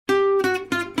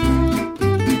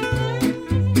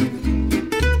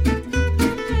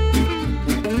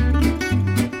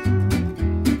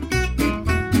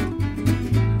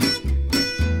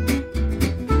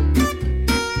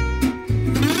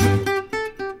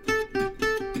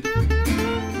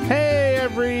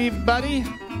everybody.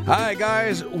 Hi,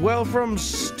 guys. Well, from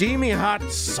steamy hot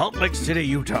Salt Lake City,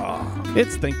 Utah,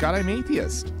 It's Thank God I'm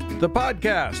Atheist. the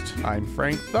podcast. I'm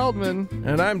Frank Feldman,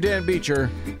 And I'm Dan Beecher.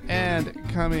 and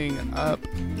coming up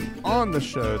on the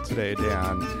show today,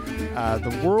 Dan,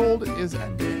 the world is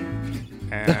ending,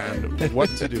 and what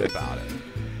to do about it.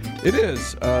 It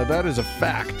is. That is a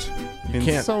fact. In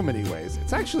can't- so many ways.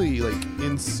 It's actually, like,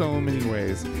 in so many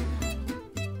ways,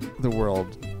 the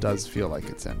world does feel like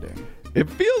it's ending. It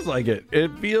feels like it.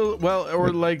 It feels, well,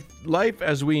 or like life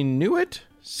as we knew it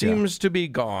seems to be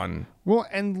gone. Well,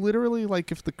 and literally,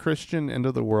 like, if the Christian end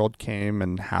of the world came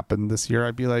and happened this year,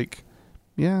 I'd be like,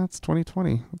 yeah, it's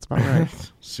 2020. That's about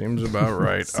right. Seems about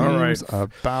right. All right. Seems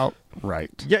about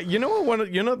right. Yeah, you know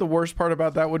what? You know the worst part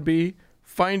about that would be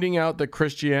finding out that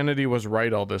Christianity was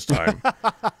right all this time.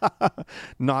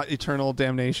 Not eternal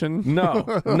damnation. No,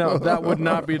 that would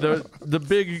not be the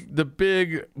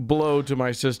big blow to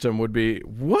my system. Would be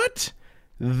what?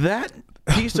 That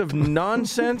piece of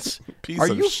nonsense. Piece Are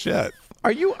of you shit.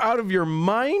 Are you out of your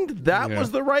mind? That Yeah.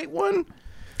 was the right one.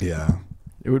 Yeah.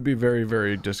 It would be very,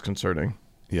 very disconcerting.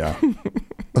 Yeah.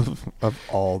 of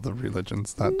all the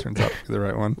religions, that turns out to be the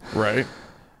right one. Right.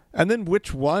 And then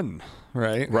which one?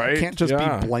 Right. Right, It can't just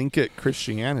yeah. be blanket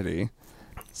Christianity.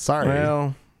 Sorry.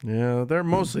 Well, yeah, they're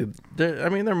mostly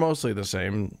the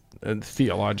same,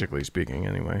 theologically speaking.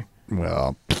 Anyway,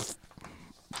 Well,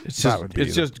 it's That would be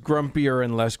just grumpier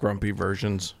and less grumpy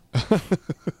versions.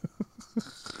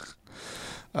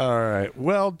 all right.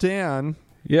 Well, Dan,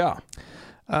 Yeah.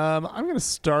 I'm going to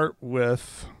start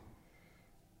with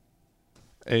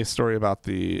a story about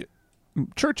the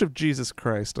Church of Jesus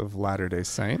Christ of Latter-day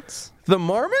Saints. The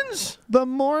Mormons? The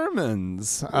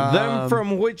Mormons. Them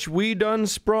from which we done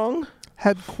sprung?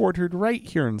 Headquartered right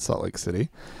here in Salt Lake City.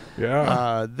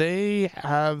 Yeah.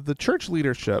 The church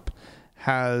leadership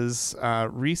has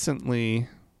recently,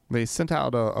 they sent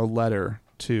out a letter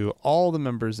to all the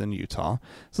members in Utah.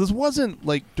 So this wasn't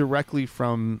like directly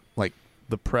from like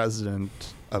the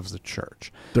president of the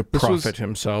church. the this was- prophet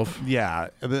himself. Yeah,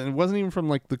 it wasn't even from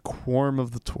like the quorum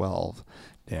of the 12,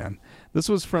 Dan. This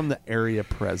was from the area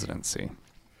presidency.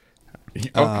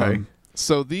 Okay.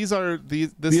 So these are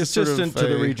this The is sort of assistant to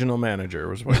the a- regional manager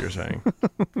was what you're saying.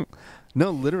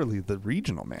 No, literally the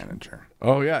regional manager.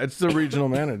 Oh, yeah. It's the regional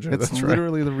manager. It's That's right.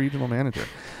 literally the regional manager.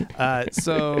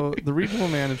 So the regional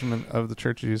management of the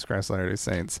Church of Jesus Christ of Latter-day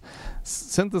Saints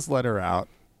sent this letter out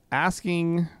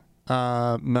asking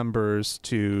members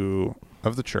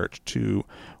of the church to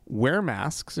wear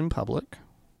masks in public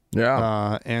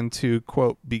Yeah. and to,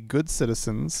 quote, be good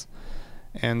citizens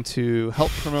and to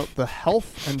help promote the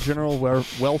health and general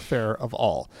welfare of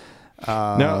all.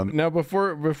 Now,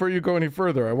 before you go any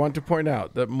further, I want to point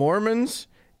out that Mormons,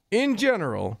 in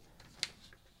general,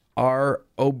 are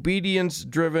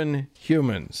obedience-driven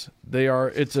humans.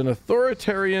 It's an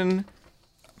authoritarian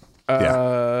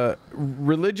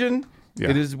religion. Yeah.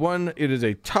 It is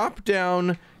a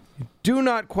top-down, do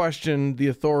not question the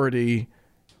authority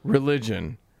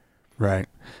religion. Right.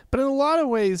 But in a lot of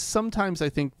ways, sometimes I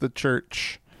think the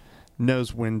church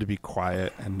knows when to be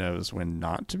quiet and knows when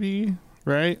not to be,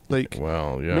 right? Like,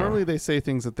 Well, yeah. normally they say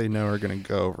things that they know are going to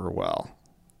go over well,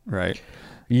 right?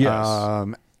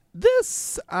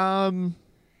 Yes.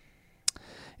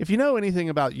 If you know anything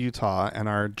about Utah and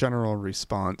our general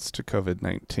response to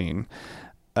COVID-19,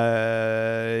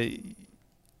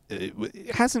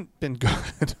 it hasn't been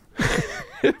good.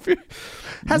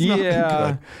 Has not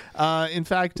Yeah. been good. In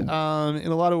fact, in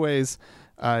a lot of ways,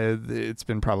 it's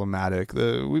been problematic.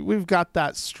 We've got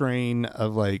that strain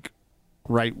of like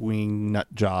right-wing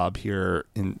nut job here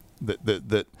in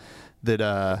that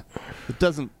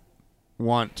doesn't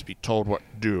want to be told what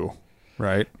to do,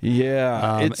 right?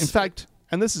 Yeah. In fact,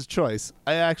 and this is choice,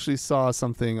 I actually saw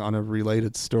something on a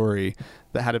related story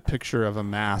that had a picture of a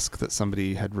mask that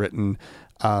somebody had written,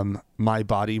 "My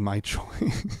body, my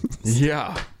choice."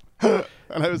 Yeah. And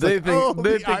I was They like, think oh,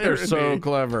 they the think they're so irony.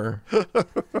 clever.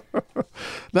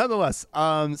 Nonetheless,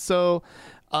 and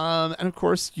of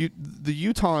course, the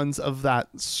Utahns of that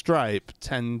stripe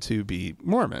tend to be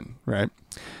Mormon, right?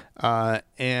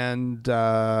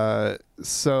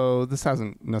 So this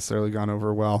hasn't necessarily gone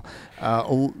over well.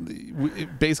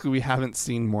 Basically, we haven't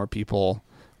seen more people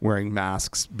wearing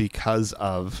masks because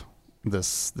of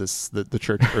the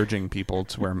church urging people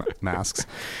to wear masks.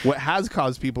 What has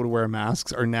caused people to wear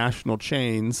masks are national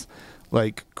chains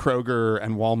like Kroger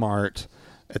and Walmart,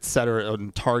 et cetera,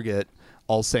 and Target,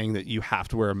 all saying that you have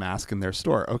to wear a mask in their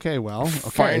store. Okay, well,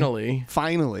 okay.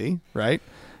 Finally, right?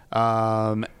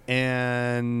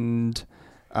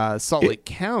 Salt Lake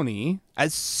County,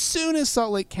 as soon as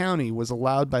Salt Lake County was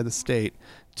allowed by the state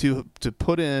to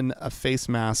put in a face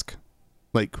mask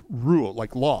like rule,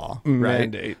 like law,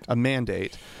 mandate, right? A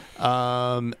mandate,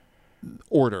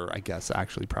 order, I guess,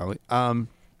 actually, probably.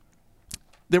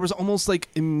 There was almost like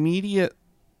immediate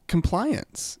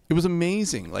compliance. It was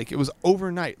amazing. Like it was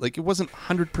overnight. Like it wasn't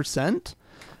 100%,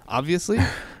 obviously,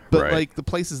 but Right. like the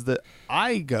places that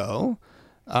I go,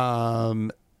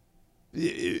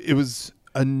 it was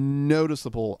a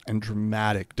noticeable and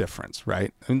dramatic difference,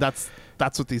 right? I mean, that's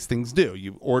what these things do.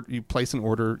 You place an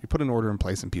order, you put an order in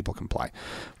place, and people comply.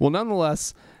 Well,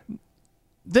 nonetheless,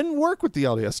 didn't work with the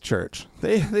LDS Church.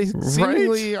 They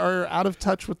seemingly are out of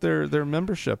touch with their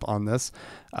membership on this.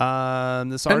 This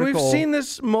article, and we've seen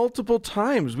this multiple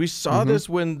times. We saw this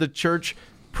when the church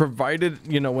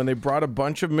provided, when they brought a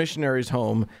bunch of missionaries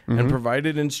home and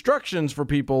provided instructions for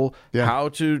people how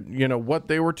to, what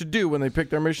they were to do when they picked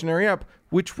their missionary up,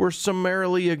 which were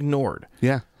summarily ignored.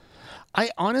 Yeah.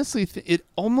 I honestly it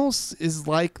almost is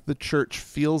like the church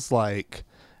feels like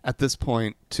at this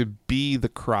point to be the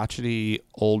crotchety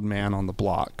old man on the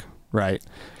block, right?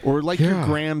 Or like your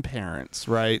grandparents,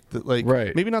 right? That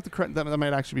maybe not that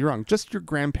might actually be wrong. Just your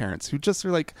grandparents who just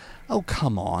are like, "Oh,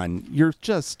 come on. You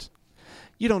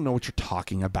don't know what you're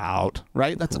talking about,"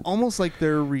 right? That's almost like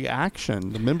their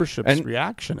reaction, the membership's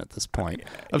reaction at this point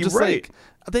of just like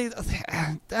they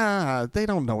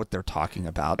don't know what they're talking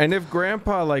about. And if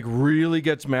grandpa like really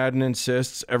gets mad and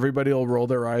insists, everybody will roll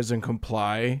their eyes and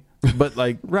comply. But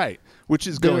like right, which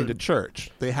is going to church.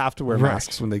 They have to wear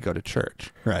masks when they go to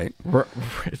church, right?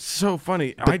 It's so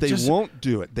funny. But they won't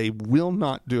do it. They will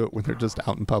not do it when they're just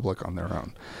out in public on their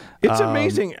own. It's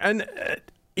amazing. And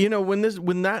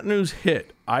when that news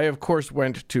hit, I of course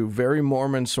went to very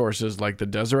Mormon sources like the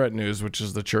Deseret News, which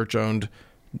is the church-owned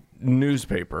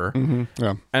newspaper.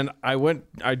 Yeah. And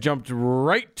I jumped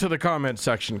right to the comment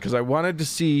section because I wanted to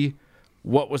see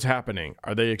what was happening.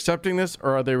 Are they accepting this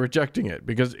or are they rejecting it?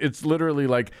 Because it's literally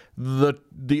like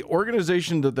the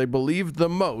organization that they believe the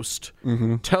most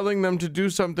telling them to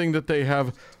do something that they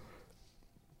have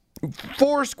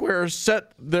foursquare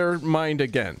set their mind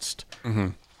against.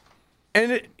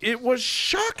 And it was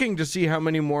shocking to see how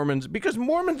many Mormons, because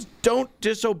Mormons don't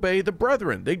disobey the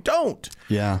brethren. They don't.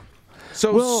 Yeah.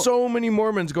 So many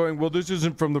Mormons going, well, this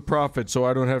isn't from the prophet, so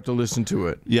I don't have to listen to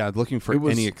it. Yeah, looking for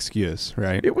any excuse,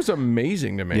 right? It was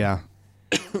amazing to me. Yeah.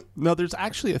 No, there's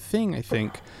actually a thing, I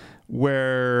think,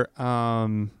 where,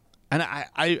 and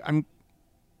I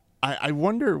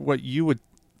wonder what you would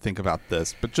think about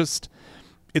this, but just,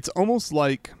 it's almost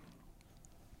like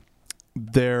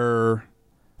their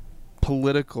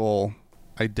political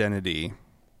identity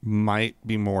might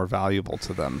be more valuable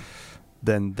to them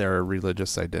than their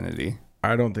religious identity.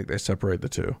 I don't think they separate the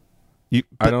two.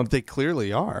 They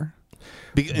clearly are.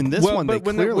 In this one, they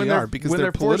clearly are, because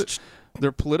their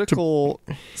political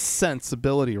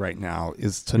sensibility right now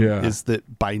is that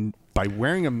by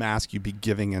wearing a mask, you'd be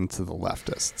giving into the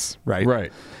leftists, right?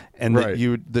 Right. And that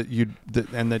you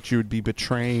would be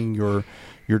betraying your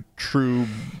true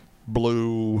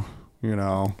blue,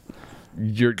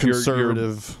 your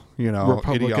conservative,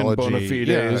 Republican ideology. bona fides.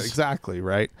 Yeah, exactly,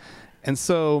 right. And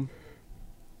so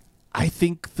I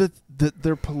think that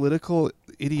their political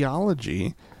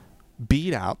ideology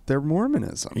beat out their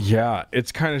Mormonism. Yeah,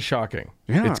 it's kind of shocking.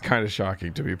 Yeah. It's kind of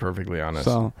shocking, to be perfectly honest.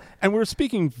 So, and we're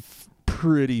speaking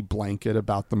pretty blanket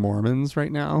about the Mormons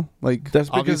right now. Like,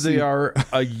 that's because they are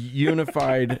a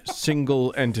unified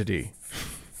single entity.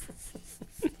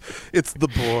 It's the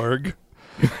Borg.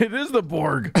 It is the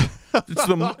Borg. It's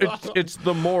the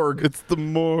morgue. It's the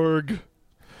morgue.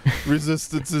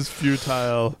 Resistance is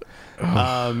futile.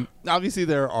 Obviously,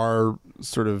 there are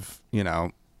sort of,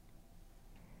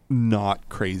 not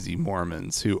crazy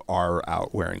Mormons who are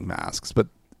out wearing masks, but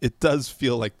it does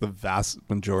feel like the vast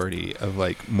majority of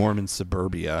like Mormon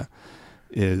suburbia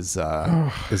is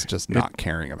just not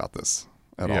caring about this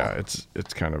at all. Yeah,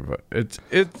 it's kind of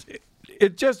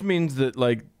it just means that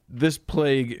like this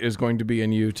plague is going to be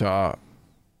in Utah,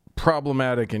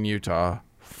 problematic in Utah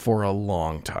for a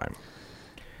long time.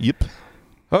 Yep.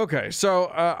 Okay, so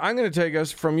I'm going to take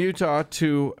us from Utah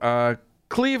to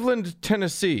Cleveland,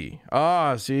 Tennessee.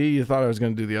 See, you thought I was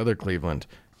going to do the other Cleveland.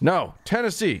 No,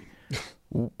 Tennessee,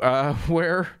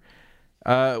 where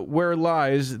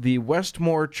lies the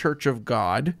Westmore Church of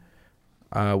God,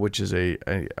 which is a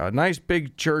nice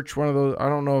big church. One of those. I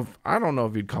don't know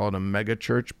if you'd call it a mega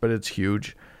church, but it's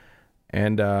huge.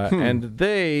 And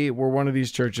they were one of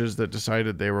these churches that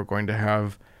decided they were going to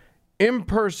have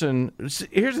in-person.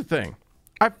 Here's the thing.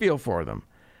 I feel for them.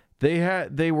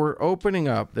 They were opening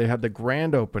up. They had the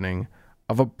grand opening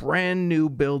of a brand new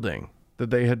building that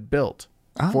they had built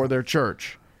for their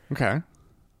church. Okay.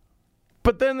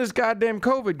 But then this goddamn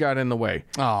COVID got in the way.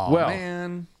 Oh, well,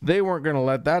 man. they weren't going to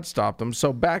let that stop them.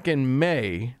 So back in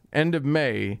May, end of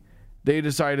May, they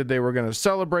decided they were going to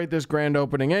celebrate this grand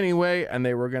opening anyway, and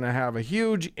they were going to have a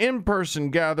huge in-person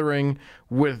gathering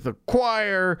with the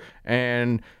choir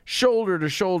and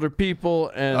shoulder-to-shoulder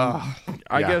people, and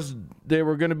I guess they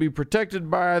were going to be protected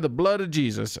by the blood of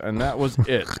Jesus, and that was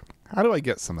it. How do I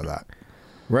get some of that?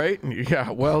 Right?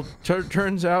 Yeah, well,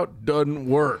 turns out doesn't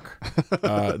work.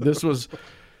 This was...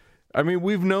 I mean,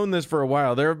 we've known this for a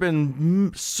while. There have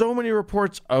been so many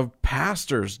reports of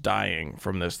pastors dying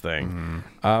from this thing.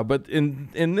 But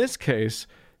in this case,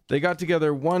 they got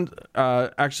together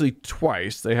actually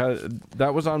twice.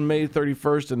 That was on May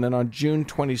 31st, and then on June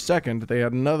 22nd, they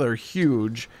had another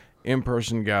huge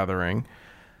in-person gathering.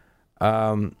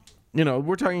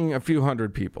 We're talking a few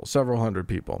hundred people, several hundred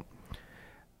people.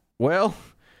 Well,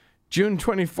 June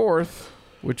 24th,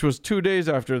 which was 2 days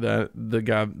after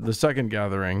the second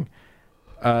gathering,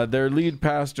 their lead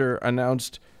pastor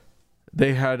announced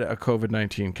they had a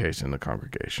COVID-19 case in the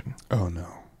congregation. Oh, no.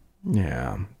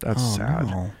 Yeah, that's sad.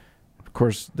 No. Of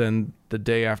course, then the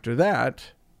day after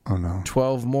that, Oh, no.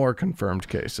 12 more confirmed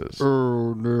cases.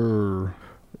 Oh, no.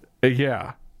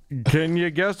 Yeah. Can you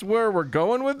guess where we're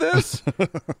going with this?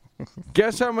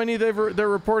 Guess how many they're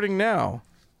reporting now?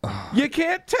 You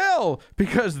can't tell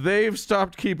because they've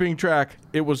stopped keeping track.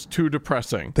 It was too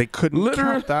depressing. They couldn't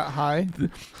Literally- count that high?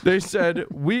 They said,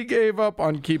 we gave up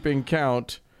on keeping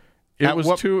count. It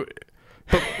was too...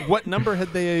 But what number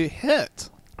had they hit?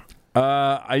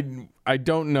 I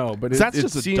don't know, but That's it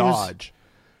just seems, a dodge.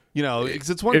 Because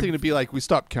it's one thing to be like, we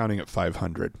stopped counting at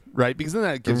 500, right? Because then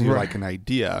that gives you like an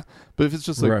idea. But if it's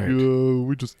just like,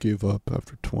 we just gave up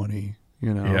after 20,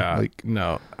 Yeah, like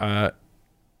no.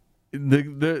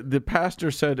 The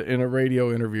pastor said in a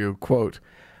radio interview, quote,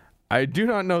 "I do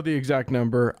not know the exact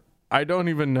number. I don't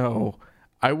even know.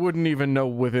 I wouldn't even know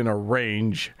within a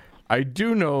range. I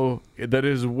do know that it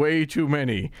is way too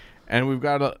many, and we've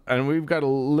got to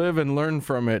live and learn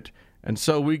from it. And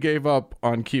so we gave up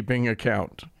on keeping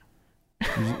account."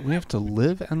 we have to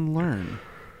live and learn.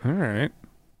 All right.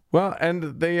 Well,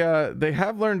 and they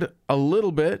have learned a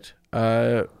little bit.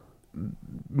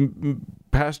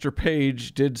 Pastor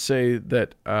Page did say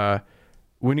that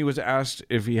when he was asked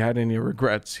if he had any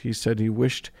regrets, he said he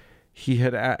wished he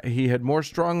had more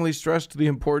strongly stressed the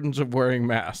importance of wearing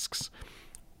masks.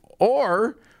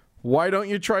 Or why don't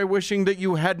you try wishing that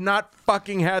you had not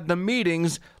fucking had the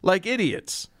meetings like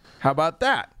idiots? How about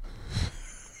that?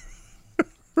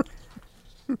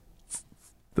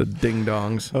 The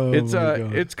ding-dongs. Oh,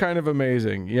 it's kind of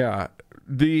amazing. Yeah.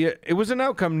 It was an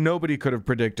outcome nobody could have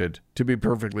predicted, to be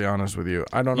perfectly honest with you.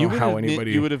 I don't know how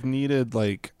anybody... You would have needed,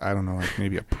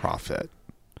 maybe a prophet.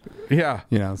 Yeah.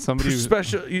 Somebody...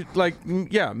 Special,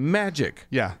 magic.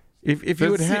 Yeah. If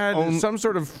you had some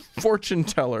sort of fortune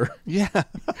teller, yeah,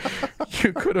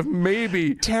 you could have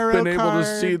maybe Tarot been able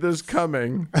to see this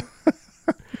coming.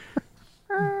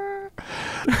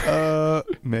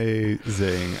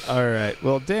 Amazing. All right.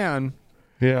 Well, Dan.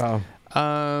 Yeah.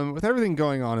 With everything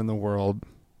going on in the world,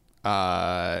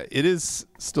 it is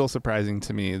still surprising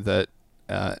to me that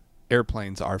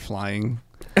airplanes are flying.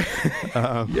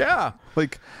 Yeah. I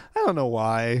don't know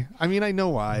why. I mean, I know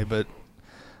why, but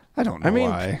I don't know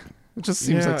why. It just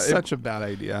seems like such a bad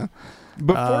idea.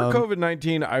 Before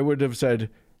COVID-19, I would have said,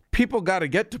 people got to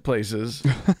get to places,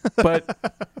 but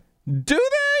do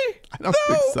they? I don't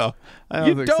think so.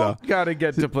 You don't got to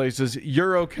get to places.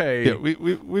 You're okay. Yeah,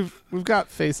 we've got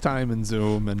FaceTime and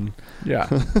Zoom and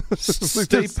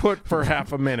stay put for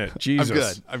half a minute.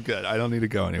 Jesus, I'm good. I don't need to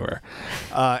go anywhere.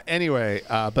 Anyway,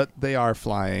 but they are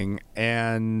flying,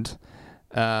 and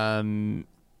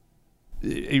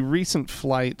a recent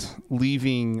flight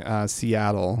leaving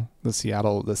Seattle, the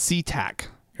SeaTac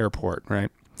airport,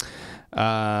 right?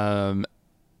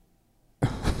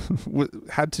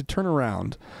 Had to turn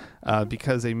around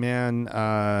because a man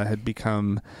had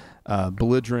become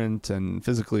belligerent and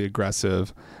physically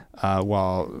aggressive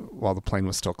while the plane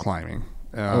was still climbing.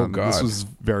 Oh God! This was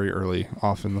very early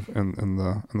off in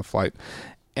the flight,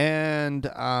 and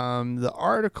the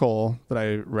article that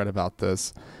I read about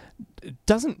this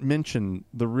doesn't mention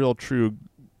the real true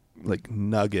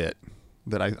nugget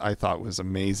that I thought was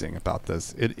amazing about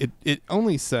this. It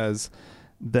only says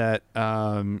that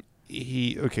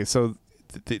he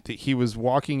was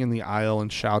walking in the aisle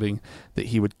and shouting that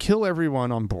he would kill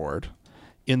everyone on board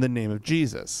in the name of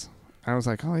Jesus. I was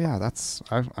like, oh yeah,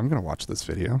 I'm gonna watch this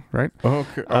video, right?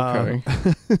 Okay.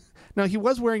 Now he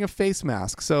was wearing a face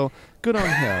mask, so good on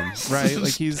him, right?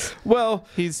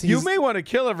 He's you may want to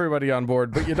kill everybody on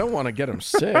board, but you don't want to get them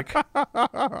sick.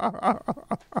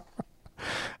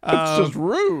 That's just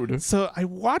rude. So I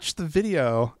watched the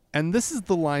video, and this is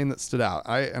the line that stood out.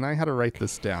 I had to write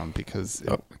this down because,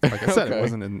 like I said, Okay. it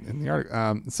wasn't in the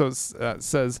article. So it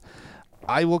says,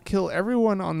 "I will kill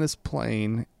everyone on this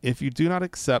plane if you do not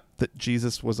accept that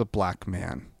Jesus was a black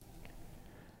man."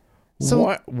 So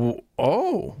What?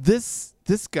 Oh. this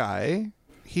guy,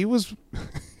 he was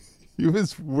he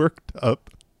was worked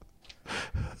up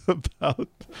about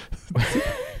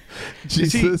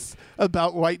Jesus,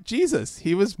 about white Jesus.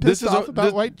 He was pissed off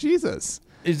about white Jesus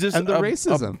Is this and the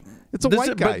racism. It's a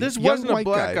white guy. But this young wasn't a white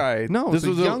black guy. No, This this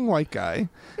was was a young white guy.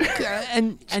 Yeah,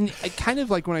 and I kind of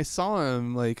like when I saw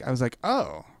him, like I was like,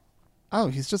 oh,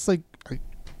 he's just like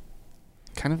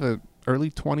kind of a early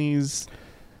 20s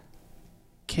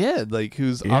kid, like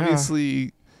who's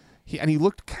obviously he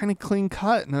looked kind of clean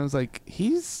cut, and I was like,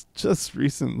 he's just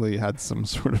recently had some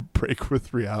sort of break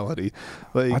with reality.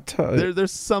 Like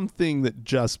there's something that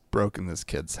just broke in this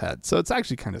kid's head. So it's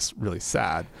actually kind of really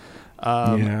sad.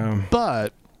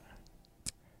 But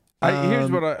here's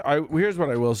what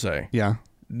I will say. Yeah.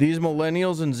 These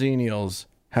millennials and xenials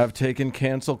have taken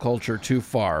cancel culture too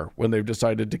far when they've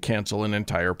decided to cancel an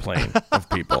entire plane of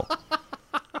people.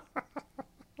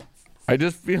 I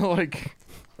just feel like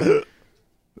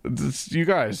you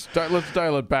guys, let's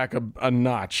dial it back a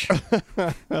notch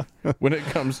when it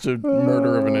comes to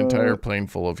murder of an entire plane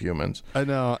full of humans. I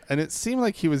know, and it seemed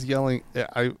like he was yelling.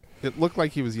 It looked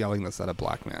like he was yelling this at a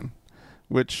black man,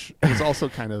 which is also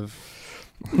kind of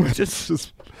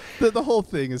just the whole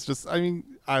thing is just. I mean,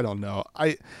 I don't know.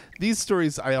 These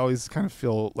stories I always kind of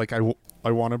feel like I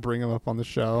want to bring them up on the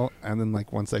show, and then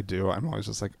like once I do, I'm always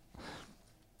just like,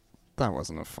 that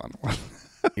wasn't a fun one.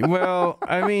 Well,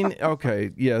 I mean,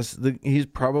 okay, yes, he's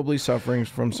probably suffering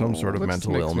from some sort of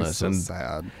mental illness, so and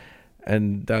sad,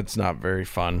 and that's not very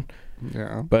fun.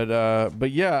 Yeah,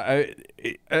 but yeah,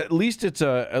 at least it's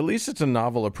a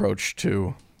novel approach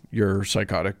to your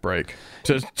psychotic break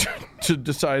to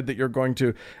decide that you're going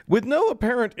to, with no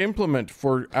apparent implement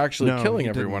for actually killing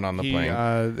everyone on the plane.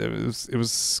 It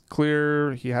was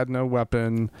clear he had no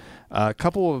weapon. A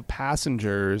couple of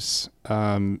passengers,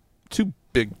 two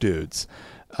big dudes,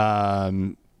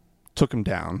 took him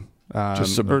down.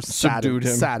 Subdued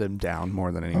him. Sat him down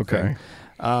more than anything. Okay.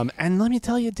 And let me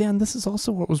tell you, Dan, this is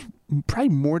also what was probably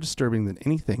more disturbing than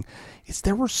anything. Is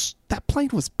that plane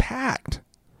was packed.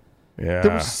 Yeah.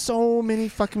 There were so many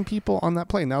fucking people on that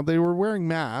plane. Now they were wearing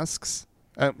masks.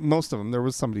 Most of them. There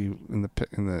was somebody in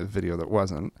the video that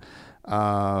wasn't.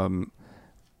 But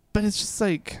it's just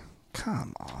like,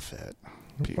 come off it,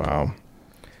 people. Wow.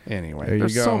 Anyway,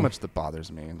 there's so much that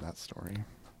bothers me in that story.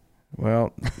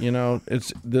 Well,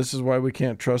 this is why we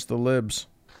can't trust the libs.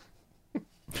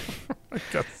 I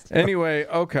guess. Anyway,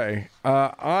 okay.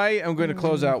 I am going to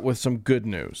close out with some good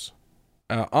news.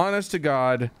 Honest to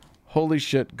God, holy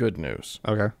shit, good news.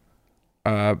 Okay.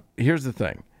 Here's the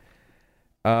thing.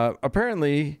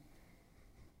 Apparently,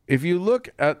 if you look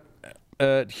at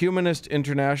Humanist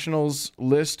International's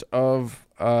list of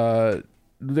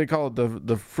they call it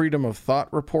the Freedom of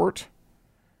Thought Report,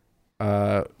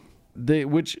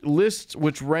 which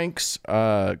ranks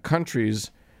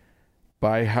countries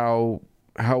by how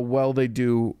well they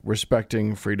do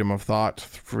respecting freedom of thought,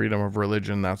 freedom of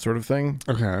religion, that sort of thing.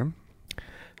 Okay.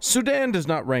 Sudan does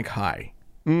not rank high,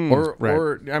 right.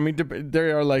 or I mean,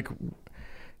 they are like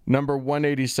number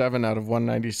 187 out of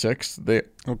 196.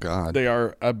 Oh God. They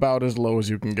are about as low as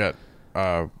you can get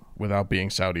without being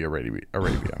Saudi Arabia.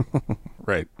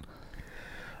 Right.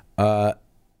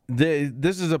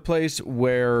 This is a place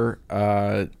where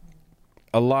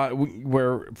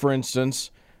for instance,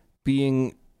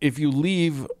 if you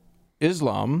leave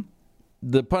Islam,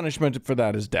 the punishment for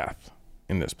that is death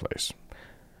in this place.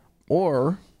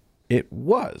 Or it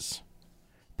was.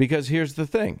 Because here's the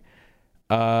thing.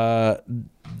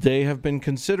 They have been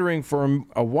considering for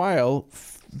a while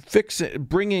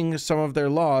bringing some of their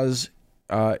laws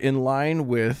in line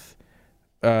with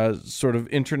sort of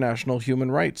international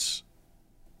human rights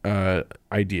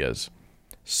ideas.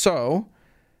 So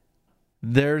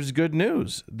there's good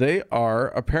news. They are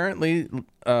apparently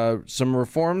some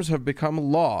reforms have become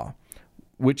law,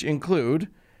 which include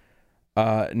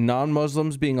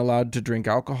non-Muslims being allowed to drink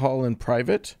alcohol in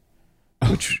private,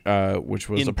 which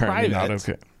was apparently not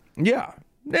okay. Yeah,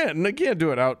 and they can't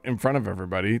do it out in front of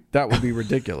everybody. That would be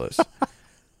ridiculous.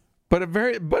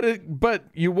 But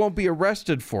you won't be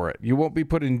arrested for it. You won't be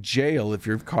put in jail if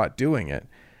you're caught doing it.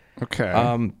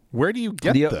 Okay. Where do you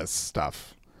get this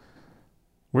stuff?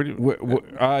 Where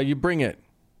do you bring it?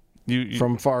 You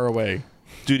from far away.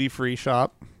 Duty free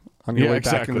shop on your way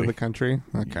back into the country.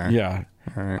 Okay. Yeah.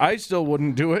 All right. I still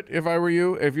wouldn't do it if I were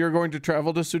you. If you're going to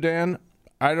travel to Sudan,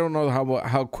 I don't know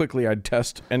how quickly I'd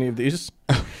test any of these,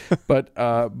 but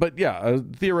yeah,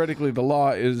 theoretically the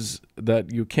law is that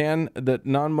that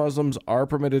non-Muslims are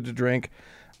permitted to drink.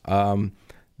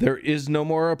 There is no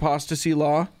more apostasy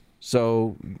law,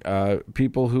 so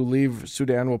people who leave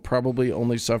Sudan will probably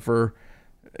only suffer,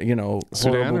 Sudan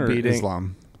horrible or beating.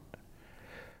 Islam?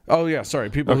 Oh yeah,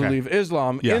 sorry. People who leave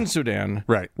Islam in Sudan,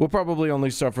 right, will probably only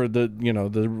suffer the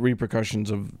repercussions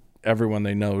of everyone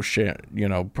they know,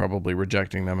 probably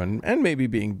rejecting them and maybe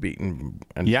being beaten.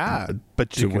 And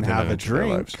but you can have a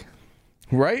drink,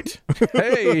 right?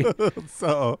 Hey,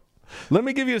 so let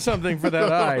me give you something for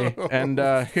that eye, and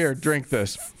here, drink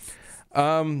this.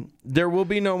 There will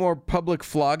be no more public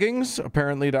floggings.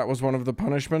 Apparently, that was one of the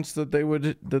punishments that they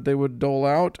would dole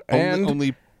out, and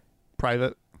only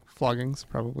private floggings,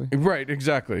 probably. Right,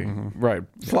 exactly. Mm-hmm. Right,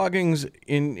 floggings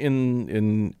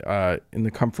in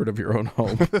the comfort of your own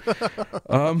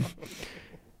home.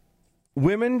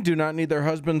 Women do not need their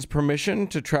husband's permission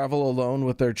to travel alone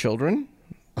with their children,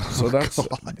 so that's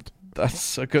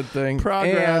a good thing.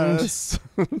 Progress.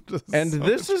 And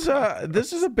this is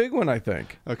a big one, I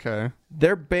think. Okay.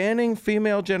 They're banning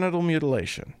female genital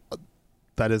mutilation.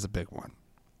 That is a big one.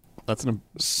 That's an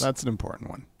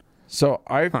important one. So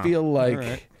I feel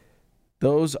like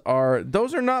those are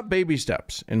not baby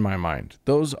steps in my mind.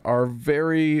 Those are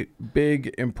very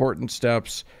big, important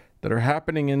steps that are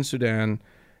happening in Sudan.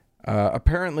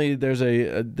 Apparently, there's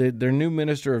their new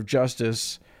Minister of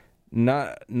Justice,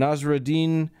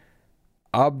 Nasruddin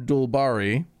Abdul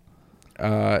Bari,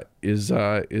 is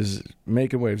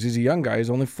making waves. He's a young guy. He's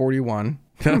only 41.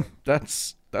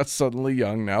 That's suddenly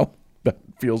young now. That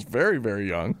feels very, very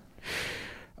young.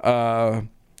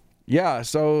 Yeah,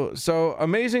 so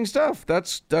amazing stuff.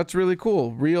 That's really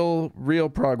cool. Real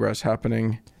progress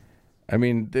happening. I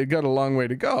mean, they got a long way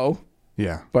to go.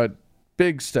 Yeah, but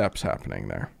big steps happening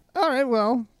there. All right,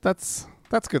 well, that's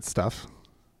good stuff.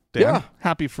 Dan, yeah,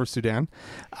 happy for Sudan.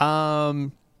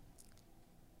 I'm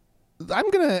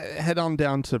gonna head on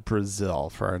down to Brazil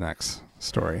for our next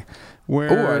story.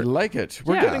 I like it.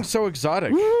 We're getting so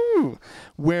exotic. Woo!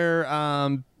 Where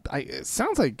it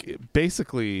sounds like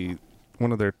basically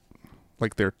one of their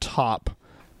top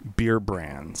beer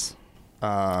brands,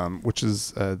 which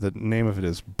is the name of it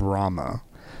is Brahma,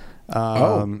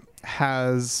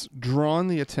 has drawn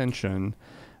the attention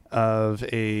of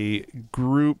a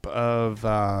group of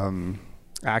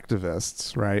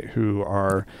activists, right, who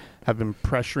have been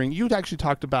pressuring. You'd actually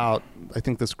talked about, I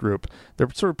think, this group. They're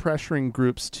sort of pressuring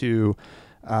groups to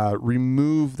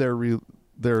remove their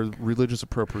religious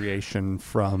appropriation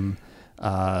from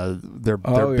their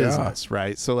business,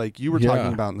 right? So like you were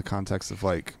talking about in the context of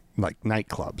like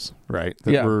nightclubs, right?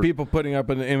 People putting up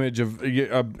an image of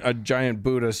a giant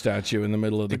Buddha statue in the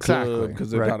middle of the club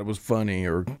because they thought it was funny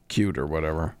or cute or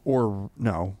whatever. Or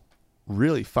no,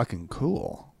 really fucking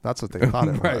cool. That's what they thought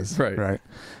it was. Right.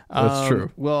 That's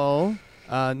true. Well,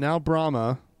 now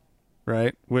Brahma,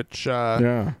 right, which is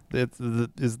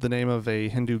the name of a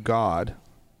Hindu god,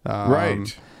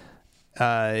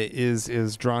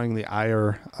 is drawing the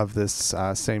ire of this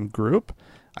same group.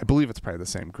 I believe it's probably the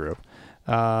same group.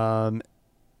 And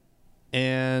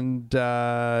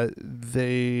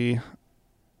they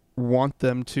want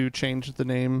them to change the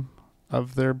name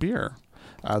of their beer.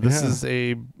 This is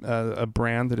a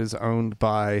brand that is owned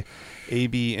by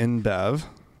AB InBev,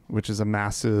 which is a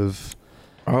massive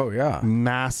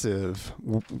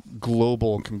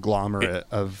global conglomerate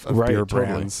of beer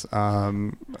brands.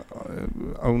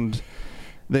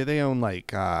 They own like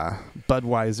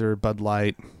Budweiser, Bud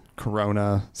Light,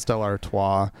 Corona, Stella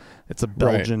Artois. It's a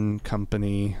Belgian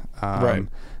company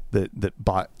that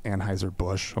bought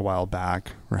Anheuser-Busch a while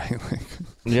back, right?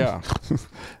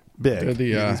 Big.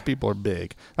 These people are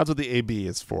big. That's what the AB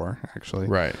is for, actually.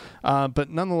 Right. But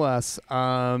nonetheless,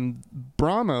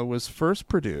 Brahma was first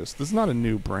produced. This is not a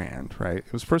new brand, right?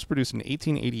 It was first produced in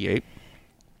 1888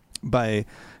 by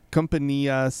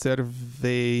Companhia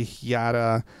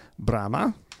Cervejaria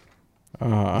Brahma.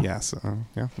 Yes.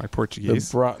 My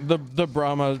Portuguese. The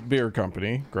Brahma Beer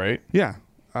Company. Great. Yeah.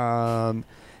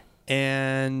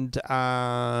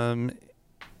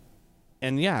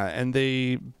 And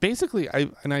they basically, I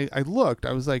looked,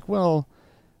 I was like, well,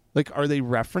 like, are they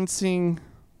referencing,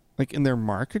 like, in their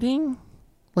marketing,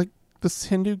 like, this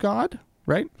Hindu god,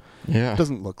 right? Yeah. It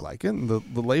doesn't look like it. And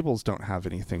the labels don't have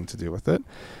anything to do with it.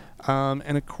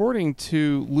 And according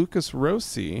to Lucas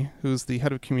Rossi, who's the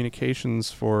head of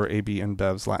communications for AB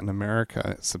InBev's Latin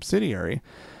America subsidiary,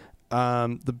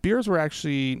 the beers were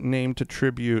actually named to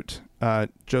tribute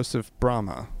Joseph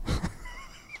Brahma.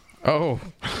 Oh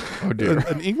dear.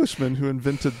 An Englishman who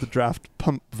invented the draft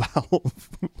pump valve.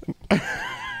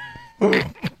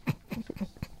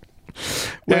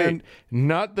 Wait,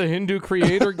 not the Hindu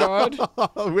creator god?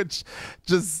 Which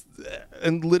just,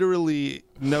 and literally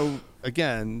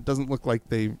again, doesn't look like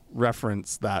they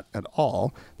reference that at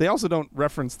all. They also don't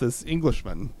reference this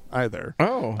Englishman either.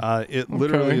 Oh. It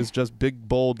literally is just big,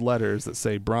 bold letters that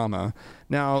say Brahma.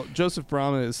 Now, Joseph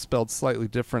Brahma is spelled slightly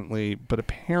differently, but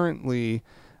apparently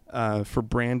for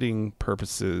branding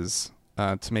purposes,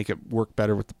 to make it work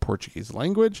better with the Portuguese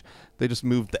language, they just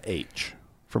moved the H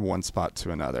from one spot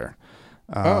to another.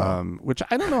 Which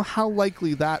I don't know how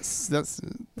likely that sounds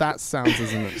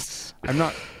as I'm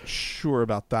not sure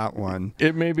about that one.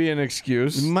 It may be an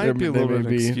excuse. It might be a little bit of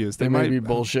an excuse. They might be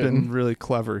bullshitting. Been really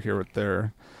clever here with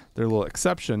their little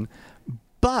exception,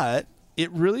 but it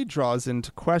really draws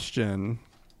into question,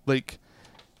 like,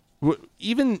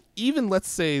 even let's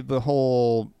say the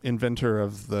whole inventor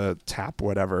of the tap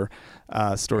whatever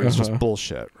story is just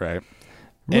bullshit, right?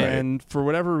 Right. And for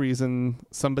whatever reason,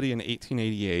 somebody in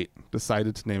 1888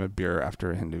 decided to name a beer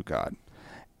after a Hindu god.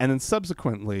 And then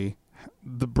subsequently,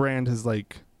 the brand has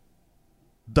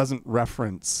doesn't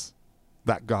reference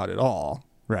that god at all,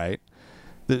 right?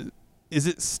 Is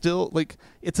it still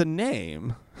it's a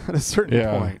name at a certain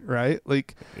point, right?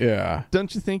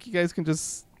 Don't you think you guys can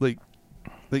just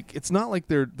it's not like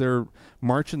they're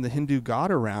marching the Hindu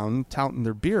god around touting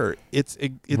their beer. It's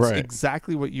right.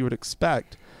 Exactly what you would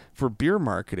expect for beer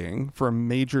marketing for a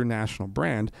major national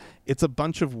brand. It's a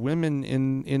bunch of women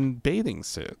in bathing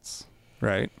suits,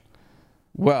 right?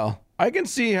 Well, I can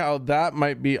see how that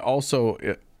might be also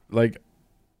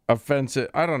offensive.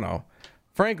 I don't know.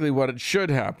 Frankly, what it should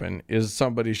happen is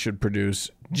somebody should produce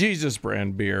Jesus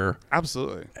brand beer.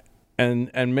 Absolutely.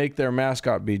 And make their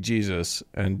mascot be Jesus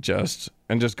and just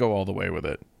go all the way with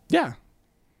it. Yeah.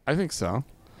 I think so.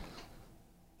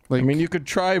 I mean, you could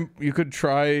try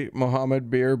Muhammad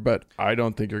beer, but I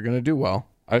don't think you're going to do well.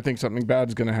 I think something bad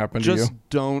is going to happen to you. Just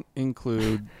don't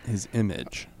include his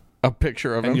image. A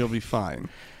picture of him. And you'll be fine.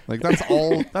 That's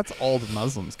all the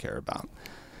Muslims care about.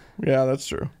 Yeah, that's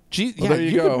true. You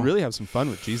could really have some fun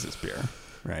with Jesus beer,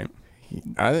 right?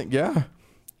 I think, yeah.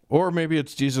 Or maybe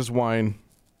it's Jesus wine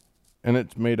and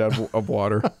it's made out of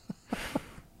water.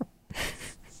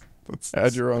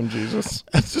 Add your own Jesus.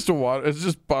 It's just water. It's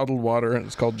just bottled water, and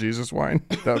it's called Jesus wine.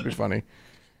 That would be funny.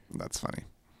 That's funny.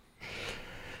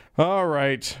 All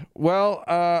right. Well,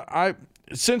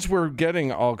 since we're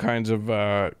getting all kinds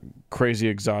of crazy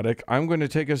exotic, I'm going to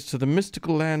take us to the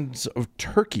mystical lands of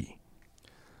Turkey,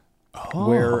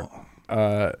 where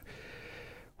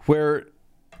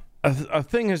a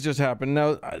thing has just happened.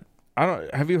 Now, I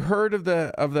don't. Have you heard of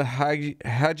the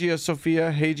Hagia Sophia?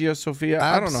 I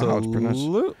don't know how it's pronounced.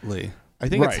 Absolutely. I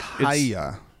think it's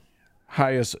Hagia.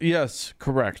 Yes,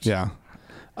 correct. Yeah.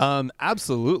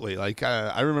 Absolutely.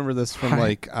 I remember this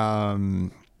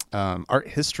from art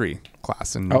history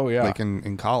class in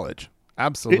in college.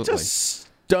 Absolutely. It's a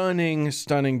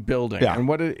stunning building. Yeah. And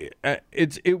what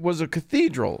it was a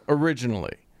cathedral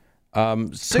originally.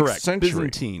 6th century.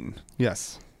 Byzantine.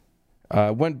 Yes.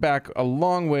 Went back a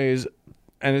long ways,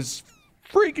 and it's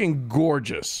freaking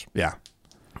gorgeous. Yeah.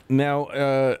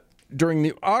 Now, during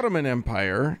the Ottoman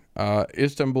Empire,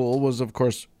 Istanbul was, of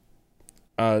course,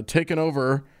 taken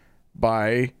over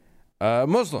by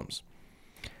Muslims.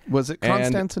 Was it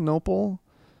Constantinople?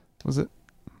 Was it?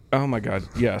 Oh, my God.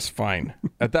 Yes, fine.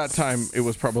 At that time, it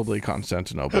was probably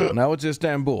Constantinople. Now it's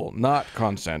Istanbul, not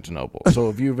Constantinople. So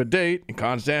if you have a date in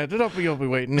Constantinople, you'll be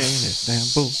waiting in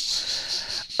Istanbul.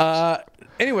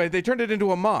 Anyway, they turned it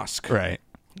into a mosque. Right.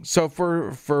 So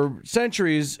for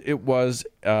centuries, it was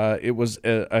why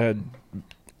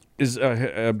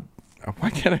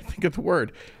can't I think of the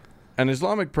word? An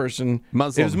Islamic person.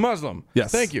 Muslim. It was Muslim.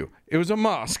 Yes. Thank you. It was a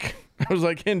mosque. I was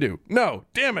like Hindu. No,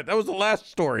 damn it. That was the last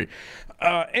story.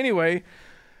 Anyway,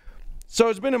 so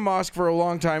it's been a mosque for a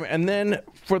long time. And then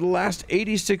for the last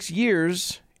 86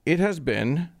 years, it has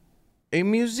been a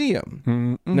museum.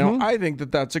 Mm-hmm. Now, I think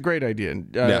that's a great idea.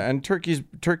 And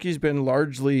Turkey's been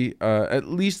largely, at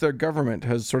least their government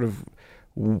has sort of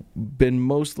been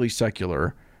mostly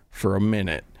secular for a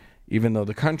minute, even though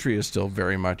the country is still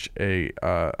very much a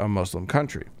Muslim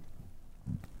country.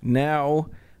 Now,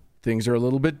 things are a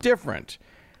little bit different.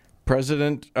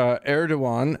 President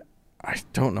Erdogan, I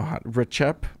don't know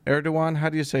Recep Erdogan, how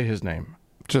do you say his name?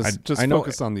 Just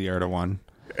focus on the Erdogan.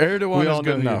 Erdogan we all is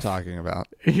good know enough. Who you're talking about.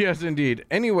 Yes, indeed.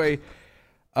 Anyway,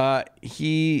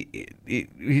 he's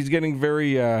getting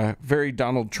very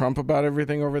Donald Trump about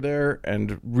everything over there,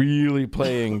 and really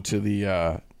playing to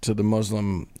the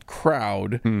Muslim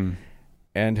crowd,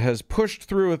 and has pushed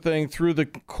through a thing through the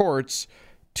courts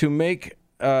to make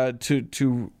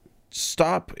to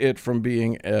stop it from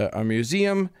being a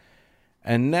museum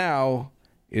and now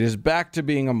it is back to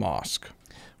being a mosque.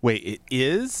 Wait, it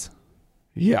is?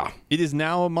 Yeah. It is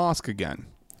now a mosque again.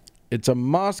 It's a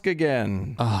mosque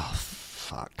again. Oh,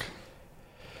 fuck.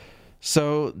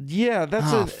 So, yeah,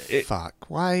 that's fuck.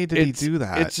 Why did he do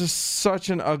that? It's just such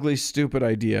an ugly, stupid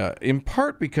idea. In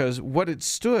part because what it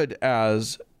stood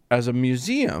as a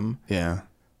museum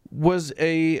was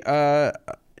a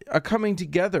coming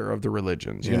together of the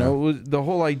religions. You know, the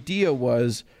whole idea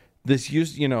was this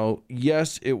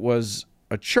yes, it was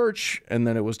a church, and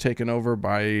then it was taken over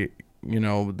by,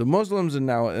 the Muslims, and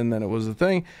then it was a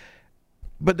thing.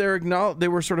 But they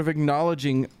were sort of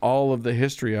acknowledging all of the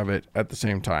history of it at the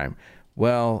same time.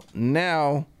 Well,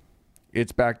 now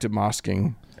it's back to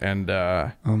mosquing, and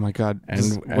oh my God!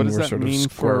 And what does we're that sort mean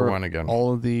of square for one again?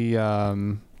 All of the,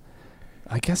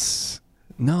 I guess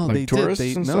no, like they tourists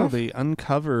did. and stuff? They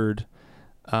uncovered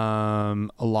a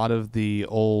lot of the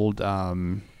old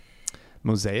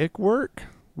mosaic work,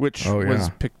 which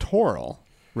was pictorial,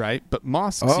 right? But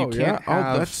mosques, you can't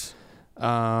have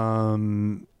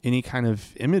any kind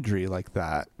of imagery like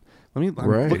that. I'm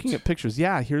looking at pictures.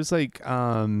 Yeah, here's like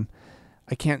I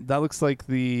can't. That looks like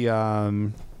the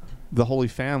Holy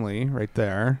Family right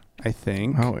there, I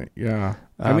think. Oh yeah.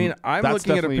 I mean, I'm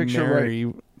looking at a picture.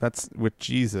 Mary, that's with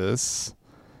Jesus.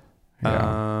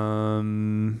 Yeah.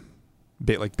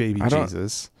 Like baby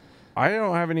Jesus. I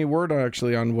don't have any word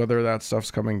actually on whether that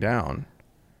stuff's coming down.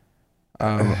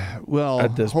 Well,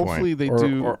 at this hopefully point. they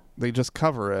do. Or they just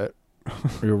cover it.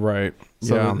 You're right.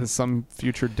 So at some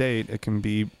future date, it can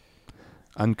be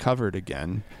uncovered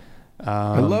again.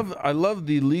 I love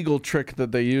the legal trick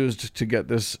that they used to get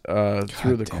this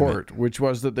through the court, which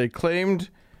was that they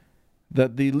claimed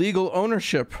that the legal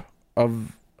ownership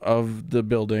of the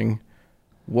building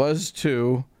was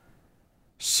to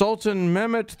Sultan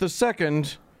Mehmet II,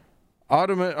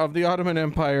 of the Ottoman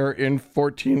Empire in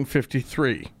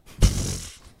 1453.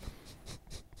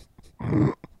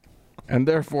 And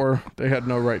therefore, they had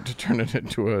no right to turn it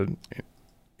into a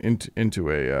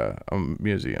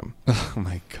museum. Oh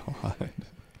my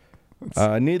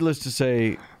God! Needless to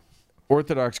say,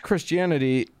 Orthodox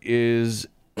Christianity is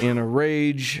in a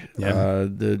rage.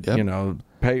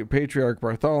 Patriarch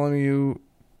Bartholomew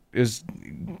is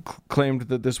claimed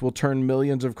that this will turn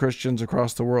millions of Christians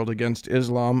across the world against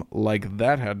Islam, like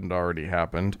that hadn't already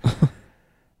happened.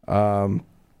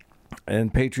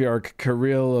 And Patriarch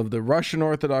Kirill of the Russian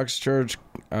Orthodox Church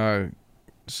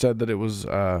said that it was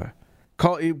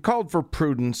he called for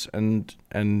prudence and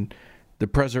the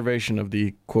preservation of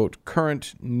the quote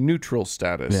current neutral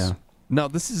status. Yeah. No,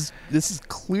 this is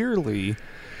clearly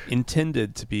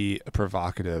intended to be a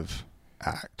provocative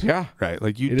act. Yeah. Right.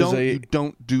 Like you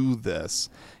don't do this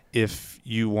if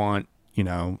you want,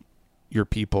 your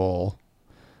people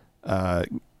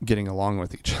getting along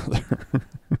with each other.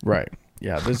 Right.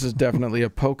 Yeah, this is definitely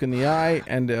a poke in the eye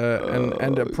and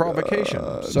a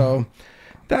provocation. So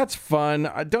that's fun.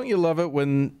 Don't you love it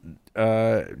when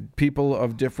people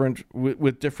of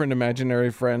with different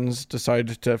imaginary friends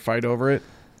decide to fight over it?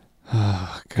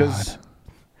 Oh, because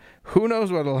who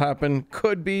knows what'll happen?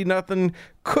 Could be nothing.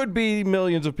 Could be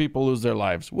millions of people lose their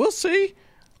lives. We'll see.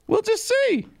 We'll just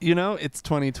see. It's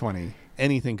 2020.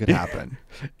 Anything could happen.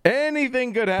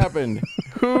 Anything could happen.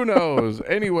 Who knows?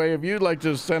 Anyway, if you'd like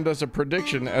to send us a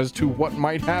prediction as to what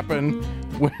might happen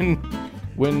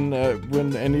when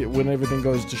everything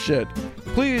goes to shit,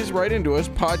 please write into us,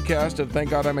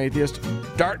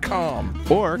 podcast@thankgodimatheist.com.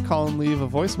 Or call and leave a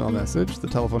voicemail message. The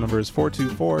telephone number is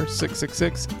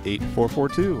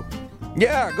 424-666-8442.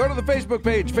 Yeah, go to the Facebook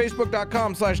page,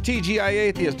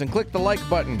 facebook.com/TGIAtheist, and click the like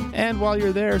button. And while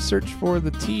you're there, search for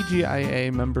the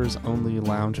TGIA Members Only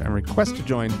Lounge and request to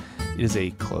join. It is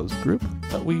a closed group,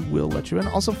 but we will let you in.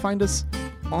 Also find us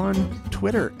on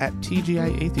Twitter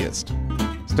 @TGIAtheist.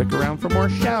 Stick around for more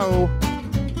show.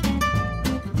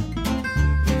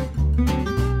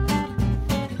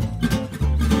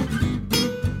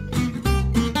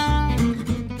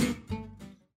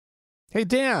 Hey,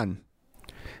 Dan.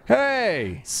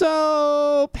 Hey!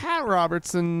 So, Pat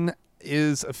Robertson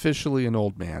is officially an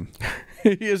old man.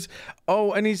 He is.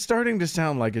 Oh, and he's starting to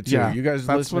sound like it, too. Yeah, you guys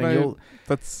that's listening,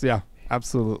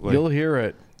 absolutely. You'll hear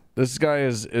it. This guy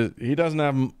he doesn't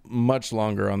have much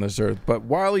longer on this earth, but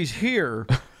while he's here,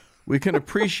 we can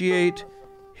appreciate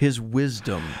his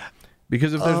wisdom.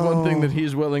 Because if there's one thing that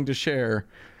he's willing to share,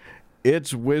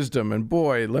 it's wisdom. And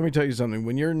boy, let me tell you something.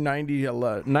 When you're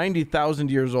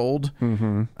 90,000 years old,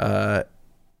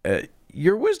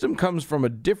 your wisdom comes from a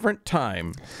different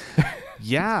time.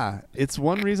 Yeah, it's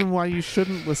one reason why you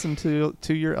shouldn't listen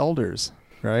to your elders,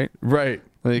 right? Right.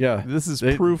 This is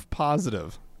proof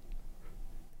positive.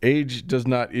 Age does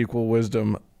not equal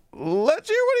wisdom let's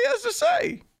hear what he has to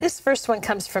say. This first one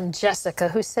comes from Jessica,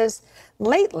 who says,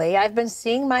 lately, I've been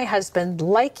seeing my husband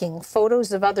liking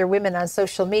photos of other women on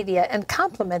social media and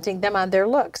complimenting them on their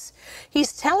looks.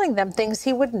 He's telling them things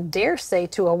he wouldn't dare say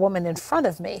to a woman in front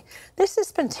of me. This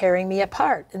has been tearing me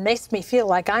apart and makes me feel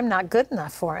like I'm not good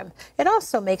enough for him. It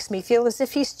also makes me feel as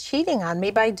if he's cheating on me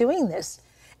by doing this.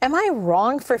 Am I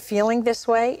wrong for feeling this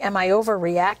way? Am I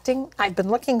overreacting? I've been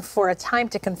looking for a time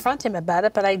to confront him about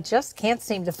it, but I just can't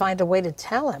seem to find a way to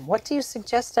tell him. What do you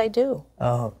suggest I do?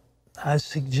 I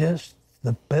suggest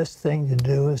the best thing to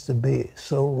do is to be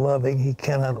so loving he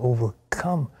cannot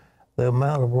overcome the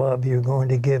amount of love you're going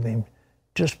to give him.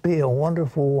 Just be a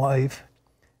wonderful wife.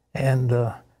 And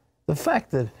the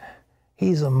fact that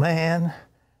he's a man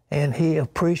and he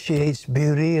appreciates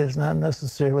beauty is not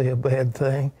necessarily a bad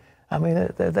thing. I mean,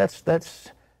 that's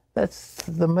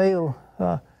the male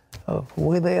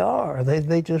way they are.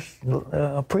 They just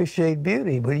appreciate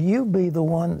beauty. But you be the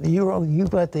one, you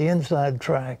got the inside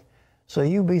track. So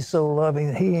you be so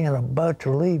loving, he ain't about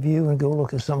to leave you and go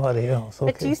look at somebody else. Okay?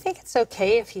 But do you think it's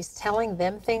okay if he's telling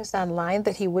them things online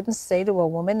that he wouldn't say to a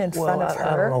woman in front of her?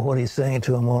 I don't know what he's saying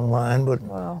to them online,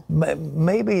 but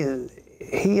maybe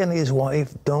he and his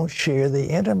wife don't share the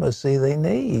intimacy they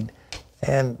need.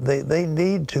 And they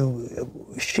need to,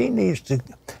 she needs to,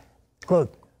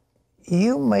 look,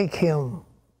 you make him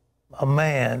a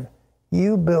man,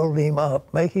 you build him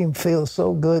up, make him feel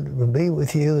so good to be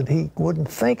with you that he wouldn't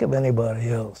think of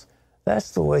anybody else. That's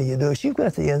the way you do it. You've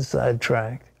got the inside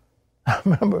track. I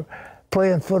remember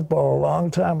playing football a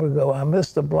long time ago. I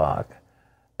missed a block,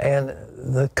 and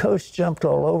the coach jumped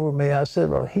all over me. I said,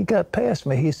 well, he got past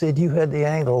me. He said, you had the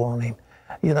angle on him.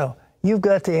 You know, you've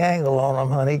got the angle on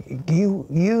him, honey. You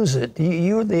use it.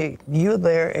 You're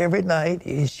there every night.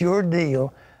 It's your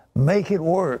deal. Make it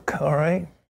work, all right?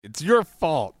 It's your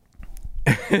fault.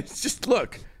 It's just,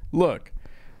 look.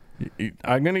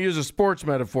 I'm going to use a sports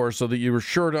metaphor so that you were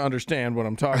sure to understand what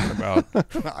I'm talking about.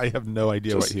 I have no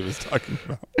idea what he was talking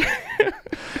about.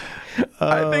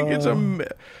 I think it's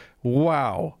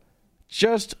wow.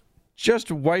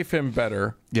 Just wife him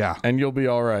better. Yeah. And you'll be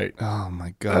all right. Oh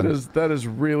my God. That is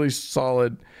really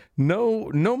solid.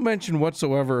 No mention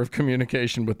whatsoever of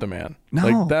communication with the man. No.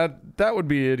 Like that would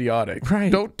be idiotic.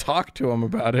 Right. Don't talk to him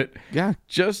about it. Yeah.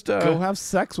 Just go have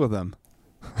sex with him.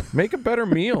 Make a better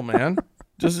meal, man.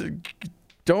 Just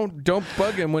don't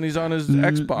bug him when he's on his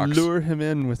Xbox. Lure him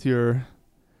in with your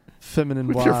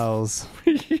feminine wiles.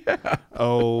 Yeah.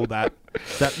 Oh, that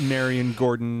Marion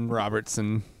Gordon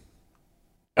Robertson.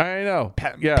 I know.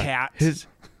 Pat.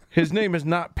 His name is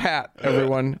not Pat,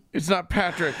 everyone. It's not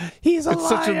Patrick. He's a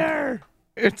liar.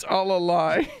 It's all a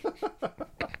lie.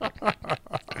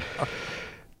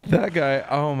 That guy,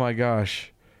 oh my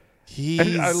gosh.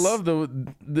 I love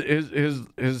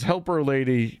his helper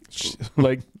lady,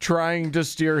 like trying to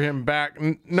steer him back.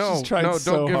 No,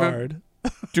 don't give him.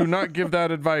 Do not give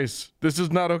that advice. This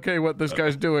is not okay. What this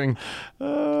guy's doing.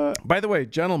 By the way,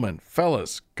 gentlemen,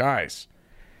 fellas, guys,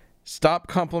 stop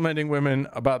complimenting women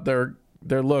about their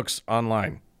looks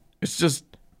online. It's just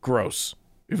gross.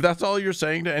 If that's all you're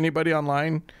saying to anybody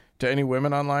online, to any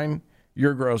women online,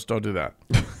 you're gross. Don't do that.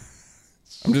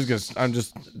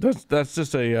 That's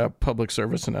just a public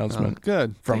service announcement. Oh,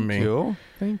 good. From me.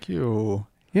 Thank you.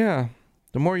 Yeah.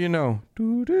 The more you know.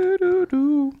 Do, do, do,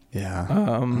 do. Yeah.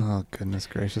 Oh, goodness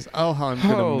gracious. Oh, how I'm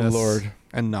going to miss Lord.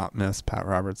 And not miss Pat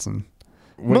Robertson.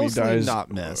 When Mostly he dies,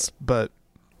 not miss, but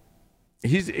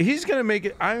he's going to make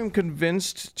it. I'm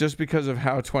convinced, just because of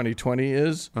how 2020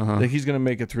 is, that he's going to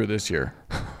make it through this year.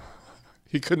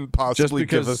 He couldn't possibly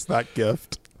give us that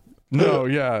gift. No,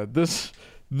 yeah.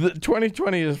 The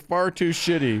 2020 is far too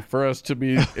shitty for us to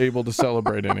be able to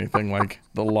celebrate anything like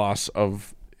the loss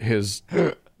of his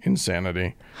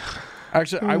insanity.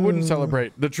 Actually, I wouldn't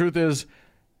celebrate. The truth is,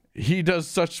 he does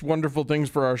such wonderful things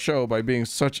for our show by being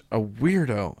such a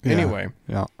weirdo. Yeah. Anyway.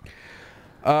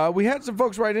 Yeah. We had some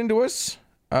folks write into us,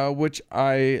 which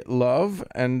I love.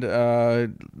 And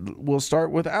we'll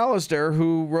start with Alistair,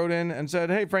 who wrote in and said,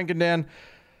 hey, Frank and Dan,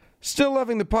 still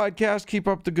loving the podcast. Keep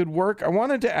up the good work. I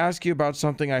wanted to ask you about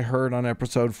something I heard on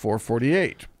episode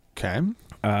 448. Okay.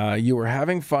 You were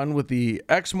having fun with the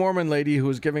ex-Mormon lady who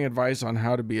was giving advice on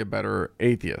how to be a better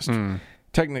atheist.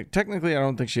 Technically, I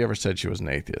don't think she ever said she was an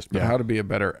atheist, but how to be a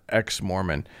better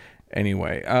ex-Mormon.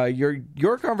 Anyway,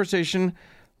 your conversation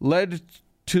led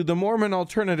to the Mormon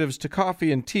alternatives to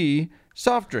coffee and tea,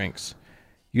 soft drinks.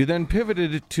 You then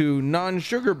pivoted to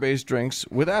non-sugar-based drinks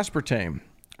with aspartame.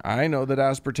 I know that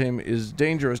aspartame is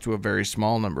dangerous to a very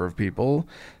small number of people.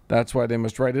 That's why they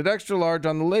must write it extra large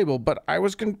on the label. But I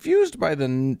was confused by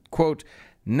the, quote,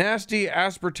 nasty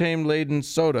aspartame-laden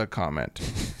soda comment.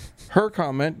 Her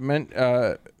comment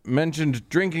mentioned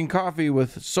drinking coffee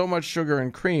with so much sugar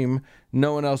and cream,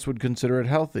 no one else would consider it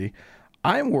healthy.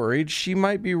 I'm worried she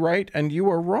might be right and you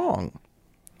are wrong.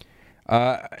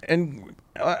 And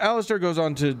Alistair goes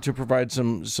on to provide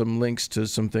some links to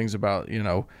some things about,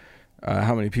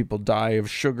 how many people die of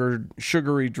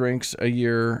sugary drinks a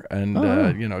year, and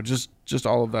just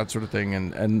all of that sort of thing,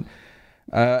 and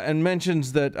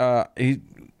mentions that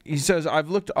he says, I've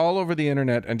looked all over the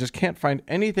internet and just can't find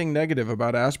anything negative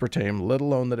about aspartame, let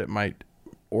alone that it might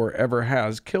or ever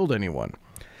has killed anyone.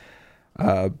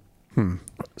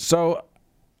 So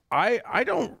I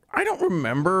don't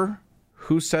remember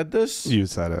who said this. You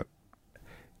said it.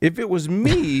 If it was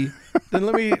me, then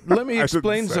let me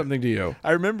explain something to you.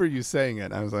 I remember you saying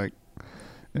it. I was like,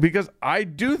 because I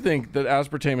do think that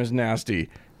aspartame is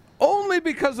nasty, only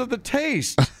because of the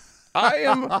taste.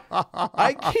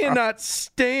 I cannot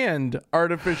stand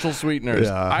artificial sweeteners.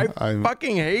 Yeah, I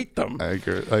fucking hate them. I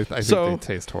agree. I think they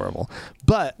taste horrible.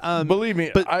 But believe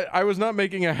me, I was not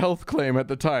making a health claim at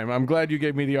the time. I'm glad you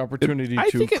gave me the opportunity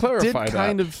to clarify that. It did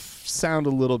kind of sound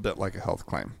a little bit like a health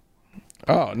claim.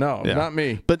 Oh no, not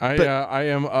me. But I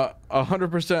am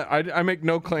 100%. I make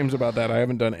no claims about that. I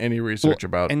haven't done any research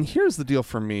about. And here's the deal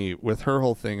for me with her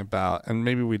whole thing about, and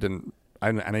maybe we didn't.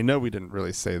 And I know we didn't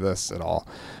really say this at all,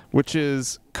 which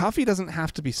is coffee doesn't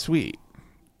have to be sweet,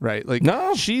 right? Like,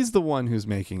 no. She's the one who's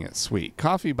making it sweet.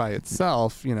 Coffee by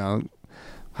itself,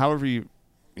 however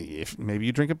if maybe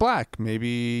you drink it black, maybe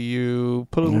you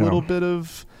put a little bit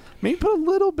of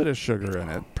sugar in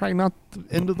it. Probably not the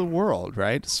end of the world,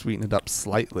 right? Sweeten it up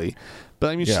slightly.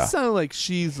 But I mean, she sounded like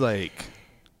she's like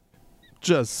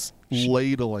just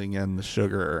ladling in the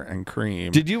sugar and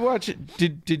cream. Did you watch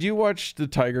the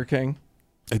Tiger King?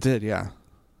 I did, yeah.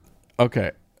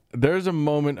 Okay. There's a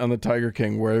moment on the Tiger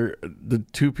King where the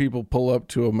two people pull up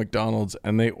to a McDonald's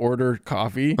and they order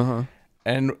coffee,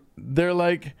 and they're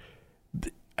like,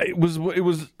 it was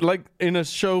like in a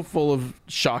show full of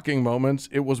shocking moments.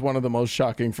 It was one of the most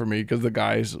shocking for me because the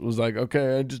guy was like,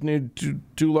 okay, I just need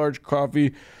two large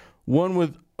coffee, one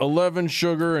with 11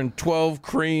 sugar and 12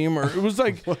 cream, or it was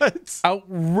like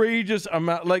outrageous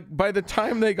amount. Like by the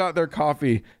time they got their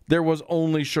coffee, there was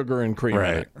only sugar and cream in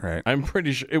it. Right. I'm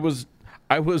pretty sure it was.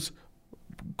 I was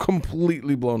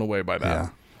completely blown away by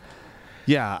that.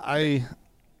 Yeah. I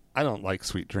don't like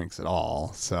sweet drinks at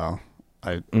all, so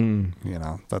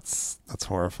that's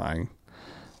horrifying.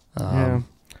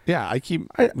 I keep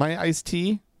my iced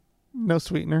tea, no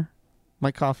sweetener.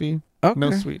 My coffee, no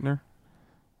sweetener.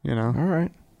 All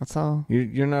right. That's all.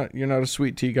 You're not a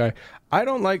sweet tea guy. I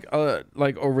don't like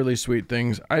overly sweet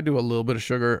things. I do a little bit of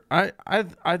sugar.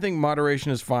 I think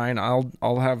moderation is fine.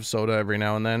 I'll have soda every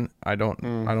now and then. I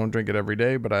don't drink it every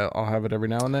day, but I'll have it every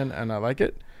now and then, and I like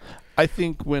it. I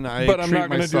think when I'm not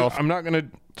gonna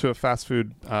to a fast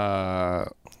food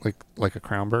like a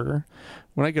Crown Burger.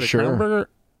 When I get a Crown Burger,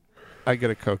 I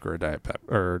get a Coke or a Diet Pep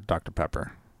or Dr.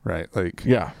 Pepper. Right?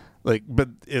 But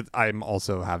I'm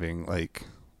also having like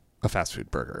a fast food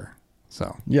burger.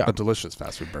 So a delicious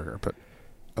fast food burger, but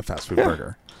a fast food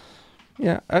burger.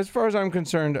 Yeah, as far as I'm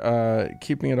concerned,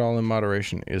 keeping it all in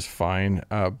moderation is fine.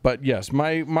 But yes,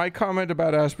 my comment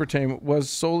about aspartame was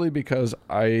solely because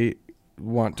I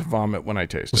want to vomit when I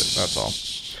taste it. That's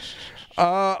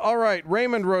all. All right,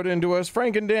 Raymond wrote into us,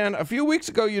 Frank and Dan, a few weeks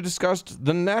ago you discussed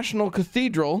the National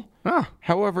Cathedral.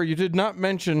 However, you did not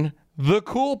mention the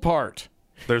cool part.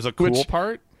 There's a cool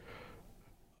part?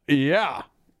 Yeah.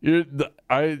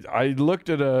 I looked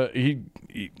at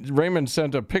Raymond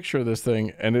sent a picture of this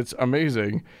thing, and it's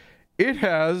amazing. It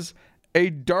has a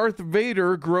Darth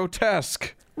Vader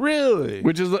grotesque. Really?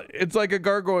 It's like a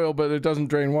gargoyle, but it doesn't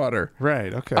drain water.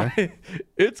 Right, okay.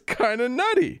 It's kind of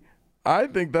nutty. I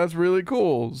think that's really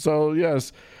cool. So,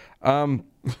 yes.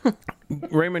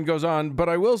 Raymond goes on, but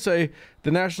I will say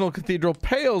the National Cathedral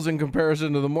pales in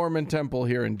comparison to the Mormon Temple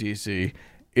here in D.C.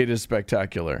 It is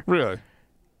spectacular. Really?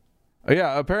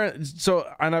 Yeah, apparently.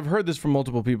 So, and I've heard this from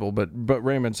multiple people, but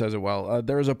Raymond says it well.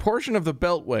 There is a portion of the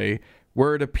Beltway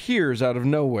where it appears out of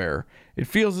nowhere. It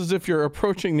feels as if you're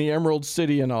approaching the Emerald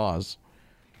City in Oz.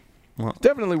 Well,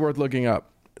 definitely worth looking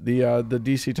up. The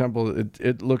DC Temple.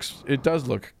 It does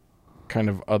look kind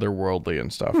of otherworldly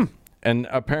and stuff. And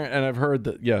I've heard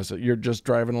that yes, you're just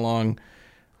driving along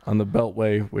on the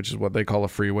Beltway, which is what they call a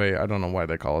freeway. I don't know why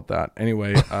they call it that.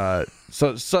 Anyway,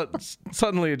 so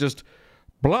suddenly it just.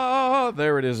 Blah,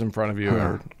 there it is in front of you.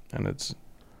 And it's,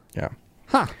 yeah.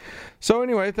 So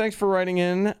anyway, thanks for writing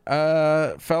in,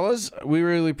 fellas. We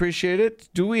really appreciate it.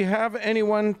 Do we have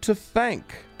anyone to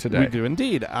thank today? We do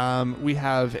indeed. We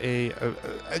have a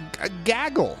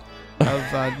gaggle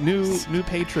of new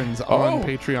patrons on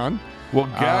Patreon. Well,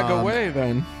 gag away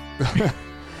then.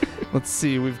 Let's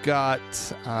see. We've got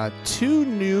 2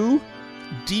 new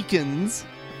deacons.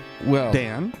 Well,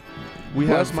 Dan, we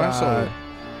bless have my soul.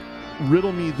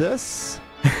 Riddle Me This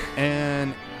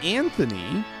and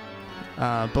Anthony,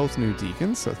 both new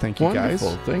deacons. So thank you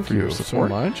Wonderful. guys. Thank for you your so support.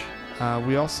 much.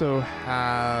 We also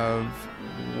have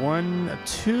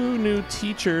 2 new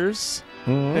teachers.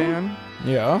 Mhm. Dan,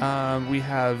 Yeah. we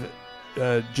have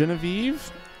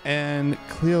Genevieve and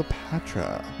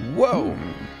Cleopatra. Whoa.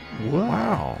 Whoa.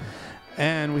 Wow.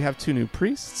 And we have 2 new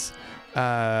priests,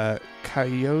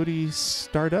 Coyote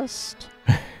Stardust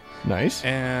Nice.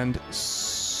 and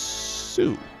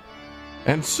Sue.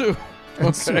 And Sue. And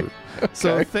Okay. Sue.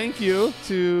 So thank you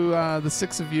to the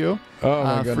 6 of you Oh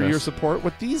my goodness. for your support.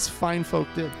 What these fine folk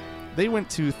did, they went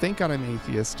to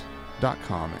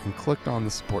thankgodimatheist.com and clicked on the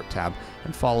support tab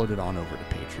and followed it on over to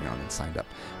Patreon and signed up.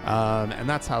 And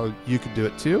that's how you could do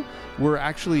it too. We're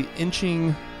actually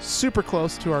inching super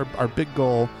close to our big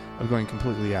goal of going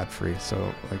completely ad-free.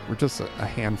 So like we're just a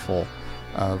handful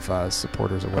of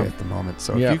supporters away at the moment.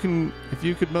 So Yeah. if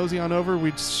you could mosey on over,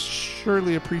 we'd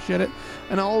surely appreciate it.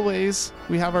 And as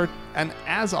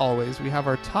always, we have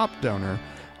our top donor,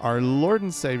 our Lord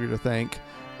and Savior, to thank,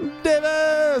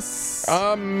 Davis.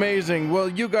 Amazing. Well,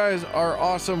 you guys are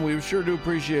awesome. We sure do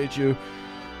appreciate you.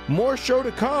 More show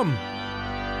to come.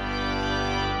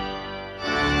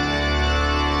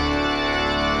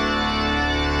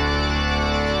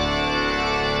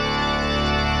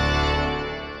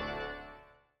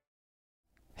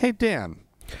 Hey Dan,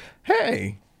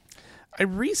 Hey. I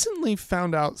recently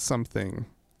found out something.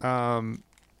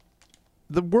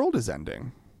 The world is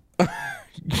ending.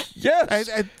 Yes.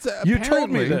 You told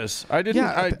me apparently- this. I didn't.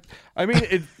 Yeah. I mean,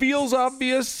 it feels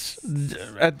obvious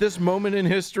at this moment in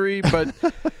history, but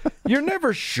you're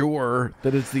never sure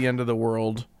that it's the end of the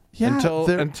world Yeah,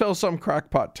 until some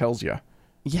crackpot tells you.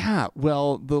 Yeah,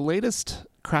 well, the latest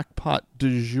crackpot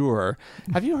du jour.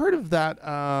 Have you heard of that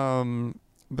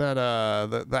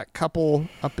that couple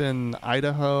up in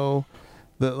Idaho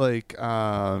that like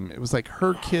it was like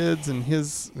her kids and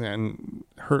his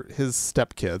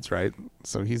stepkids, right?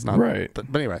 So he's not Right. But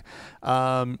anyway,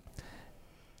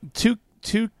 two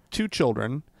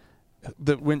children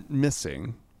that went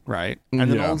missing, right? And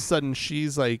then Yeah. all of a sudden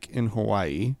she's like in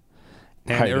Hawaii.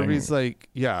 And Hiding. everybody's like,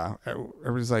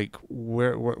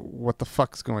 what the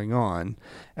fuck's going on?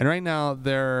 And right now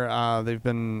they've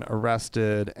been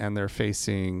arrested and they're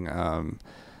facing a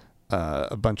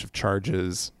bunch of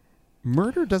charges.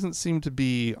 Murder doesn't seem to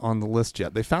be on the list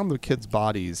yet. They found the kids'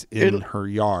 bodies in her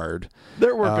yard.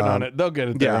 They're working on it. They'll get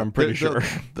it there. I'm pretty sure.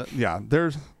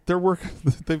 They're working.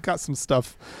 They've got some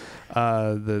stuff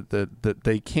that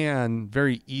they can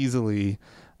very easily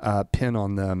pin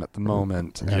on them at the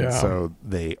moment, and so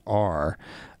they are.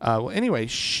 Well, anyway,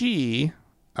 she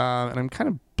and I'm kind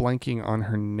of blanking on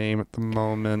her name at the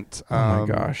moment. Oh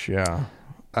my gosh, yeah.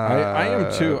 I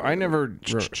am too. I never.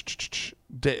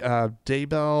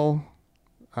 Daybell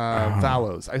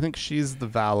Vallows. I think she's the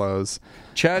Vallows.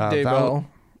 Chad Daybell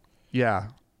Yeah.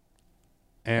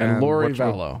 and Lori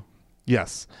Vallow.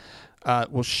 Yes.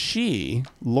 Well,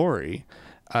 Lori,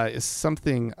 is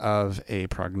something of a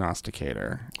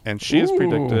prognosticator, and she has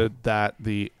predicted that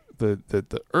the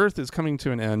Earth is coming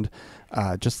to an end,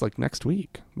 just like next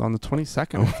week on the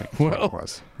 22nd. I think Well, it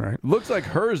was right. Looks like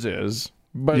hers is,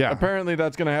 but Yeah. apparently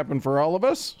that's going to happen for all of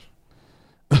us.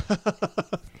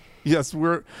 Yes,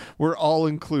 we're all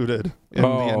included in the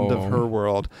end of her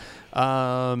world.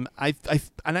 I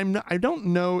don't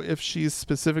know if she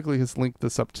specifically has linked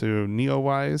this up to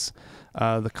Neowise,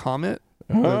 the comet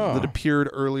that appeared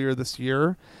earlier this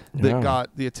year that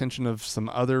got the attention of some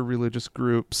other religious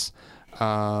groups.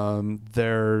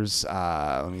 There's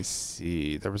let me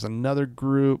see. There was another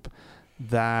group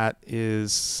that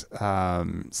is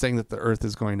saying that the Earth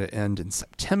is going to end in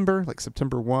September, like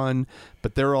September 1,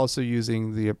 but they're also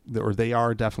using they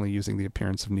are definitely using the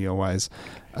appearance of Neowise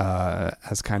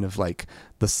as kind of like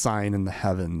the sign in the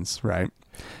heavens, right?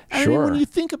 And I mean, when you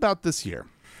think about this year,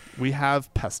 we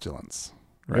have pestilence,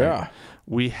 right? Yeah.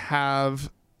 We have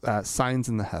signs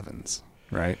in the heavens,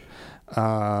 right? We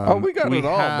got it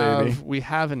all, baby. We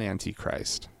have an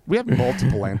antichrist. We have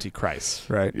multiple antichrists,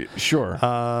 right? Sure.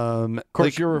 Of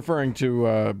course, you're referring to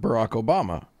Barack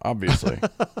Obama, obviously.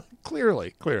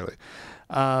 Clearly.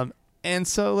 And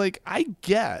so, like, I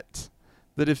get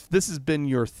that if this has been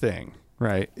your thing,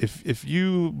 right? If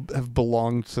you have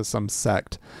belonged to some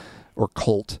sect or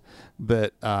cult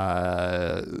that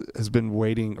has been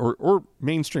waiting, or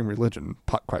mainstream religion,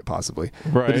 quite possibly,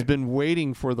 Right. that has been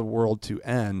waiting for the world to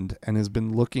end and has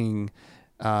been looking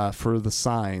for the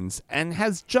signs and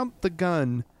has jumped the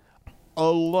gun a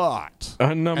lot,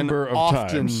 a number of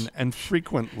often times, and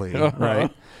frequently, right?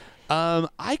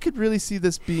 I could really see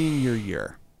this being your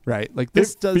year, right? Like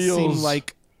this seem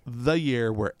like the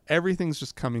year where everything's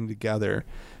just coming together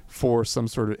for some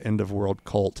sort of end of world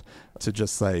cult to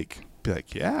just like be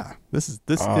like, yeah, this is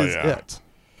it.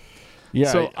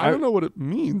 Yeah. So I don't know what it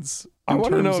means. I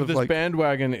want to know if this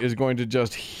bandwagon is going to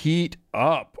just heat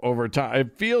up over time.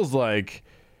 It feels like,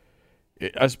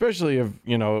 especially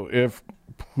if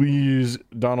please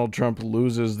Donald Trump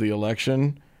loses the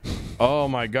election, oh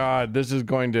my God, this is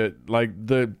going to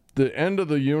the end of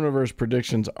the universe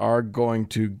predictions are going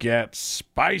to get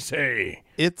spicy.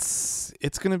 It's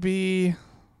going to be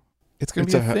a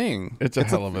thing. It's a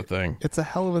hell of a thing. It's a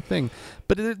hell of a thing.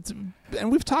 But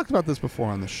and we've talked about this before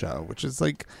on the show, which is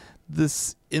like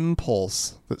this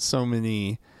impulse that so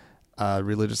many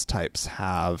religious types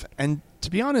have. And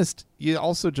to be honest, you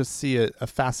also just see a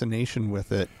fascination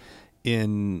with it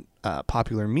in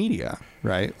popular media,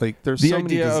 right? Like there's so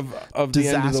many of disaster the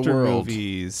end of the world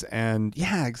movies, and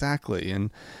yeah, exactly, and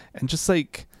just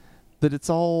like that, it's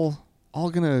all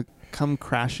gonna come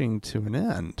crashing to an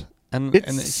end, and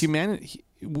humanity,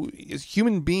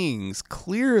 human beings,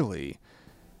 clearly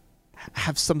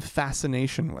have some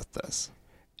fascination with this.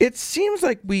 It seems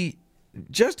like we,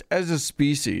 just as a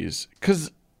species,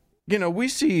 because we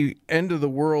see end of the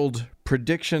world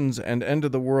predictions and end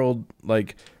of the world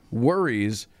like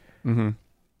worries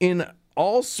in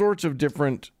all sorts of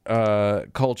different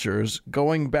cultures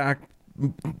going back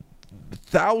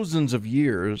thousands of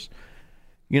years.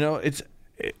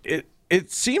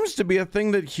 It seems to be a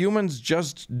thing that humans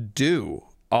just do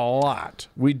a lot.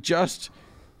 We just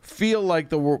feel like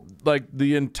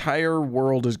the entire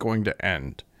world is going to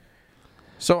end.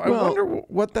 So I wonder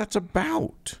what that's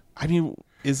about. I mean,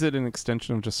 is it an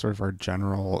extension of just sort of our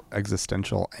general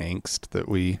existential angst that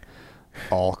we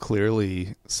all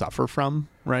clearly suffer from,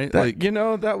 right?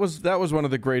 That was one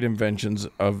of the great inventions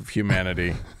of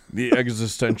humanity, the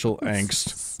existential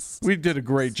angst. We did a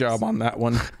great job on that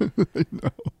one. I know.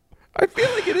 I feel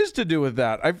like it is to do with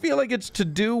that. I feel like it's to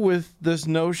do with this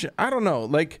notion. I don't know.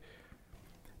 Like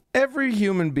every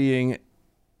human being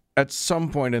at some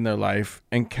point in their life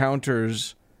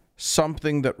encounters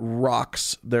something that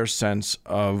rocks their sense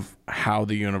of how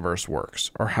the universe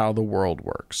works or how the world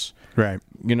works. Right.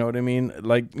 You know what I mean?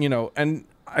 And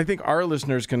I think our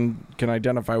listeners can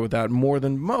identify with that more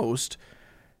than most,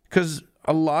 because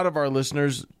a lot of our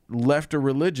listeners left a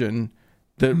religion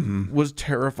that was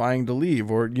terrifying to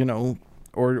leave, or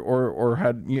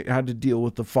had to deal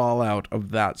with the fallout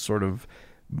of that sort of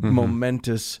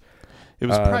momentous. It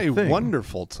was probably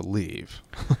wonderful to leave.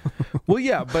 Well,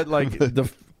 yeah, but like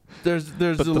there's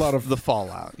a lot of the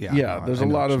fallout. Yeah, yeah. There's a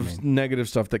lot of negative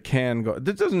stuff that can go.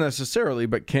 That doesn't necessarily,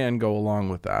 but can go along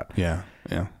with that. Yeah,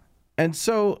 yeah. And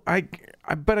so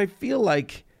but I feel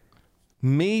like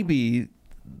maybe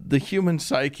the human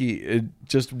psyche,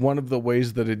 just one of the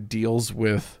ways that it deals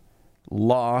with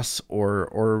loss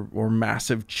or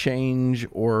massive change,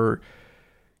 or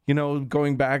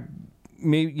going back,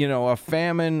 maybe a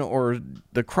famine, or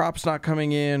the crops not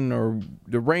coming in, or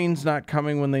the rain's not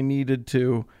coming when they needed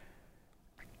to.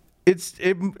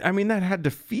 I mean, that had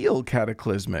to feel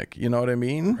cataclysmic. You know what I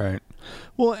mean? Right.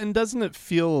 Well, and doesn't it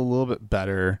feel a little bit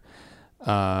better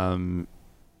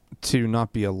to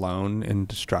not be alone in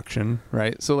destruction,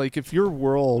 right? So like if your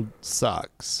world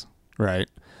sucks, right,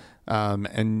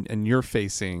 and you're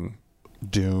facing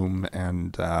doom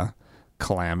and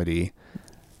calamity,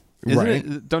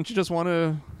 don't you just want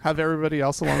to have everybody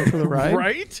else along for the ride?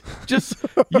 Right? Just,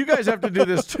 you guys have to do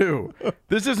this too.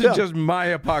 This isn't just my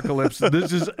apocalypse.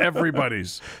 This is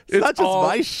everybody's. It's not just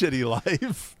my shitty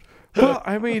life. Well,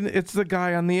 I mean, it's the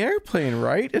guy on the airplane,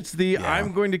 right? It's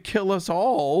I'm going to kill us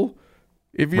all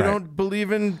if you don't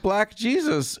believe in Black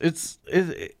Jesus.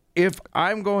 If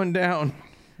I'm going down,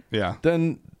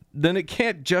 then it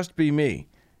can't just be me.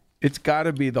 It's got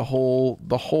to be the whole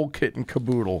kit and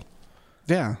caboodle.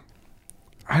 Yeah.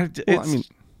 I mean,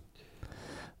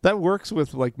 that works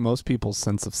with like most people's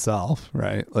sense of self,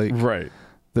 right? Like, right.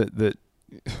 That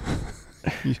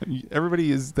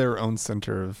everybody is their own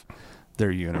center of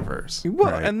their universe.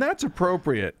 Well, and that's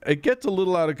appropriate. It gets a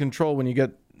little out of control when you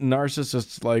get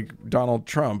narcissists like Donald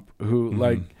Trump, who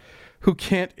who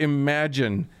can't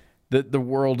imagine that the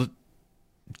world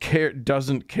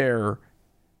doesn't care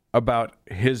about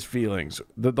his feelings,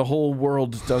 that the whole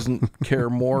world doesn't care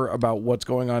more about what's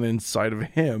going on inside of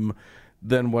him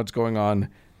than what's going on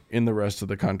in the rest of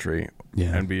the country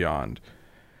and beyond.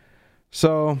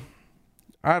 So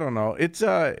I don't know. It's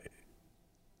I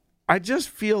just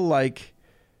feel like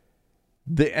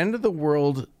the end of the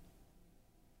world,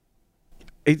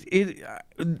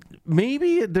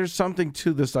 maybe there's something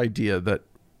to this idea that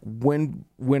when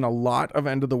a lot of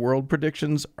end of the world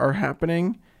predictions are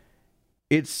happening,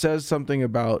 it says something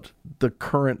about the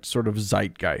current sort of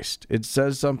zeitgeist. It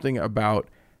says something about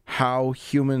how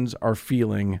humans are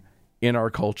feeling in our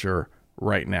culture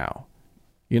right now.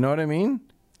 You know what I mean?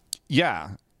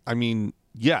 Yeah. I mean,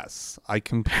 yes, I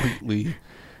completely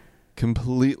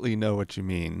know what you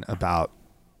mean about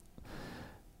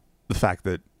the fact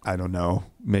that, I don't know,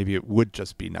 maybe it would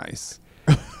just be nice.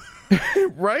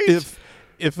 Right?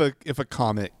 If a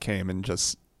comet came and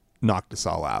just knocked us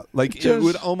all out. Like, it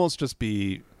would almost just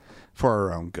be for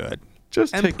our own good.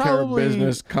 Just take care of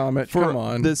business, comet. Come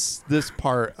on. This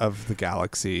part of the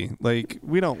galaxy, like,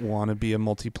 we don't want to be a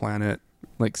multi-planet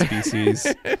like species.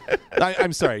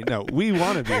 I'm sorry. No, we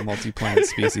want to be a multi-planet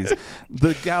species.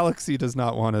 The galaxy does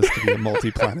not want us to be a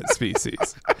multi-planet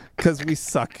species because we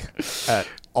suck at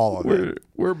all of it.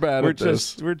 We're bad at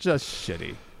this. We're just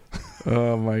shitty.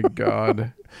 Oh my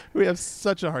God. We have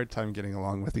such a hard time getting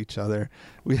along with each other.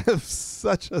 We have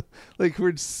such a, like,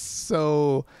 we're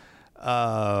so,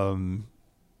 yeah.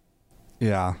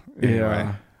 Anyway,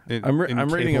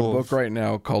 I'm reading a book right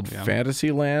now called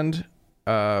Fantasyland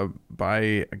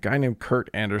by a guy named Kurt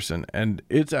Anderson, and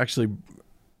it's a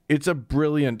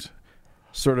brilliant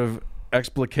sort of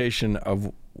explication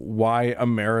of why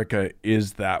America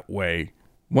is that way.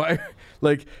 Why,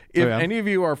 like, if any of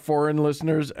you are foreign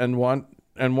listeners and want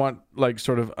like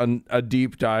sort of a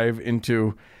deep dive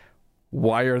into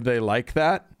why are they like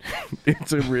that,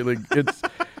 it's a really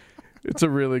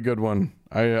good one.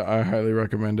 I highly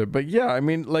recommend it. But yeah, I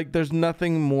mean, like, there's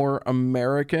nothing more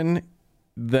American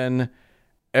than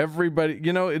everybody.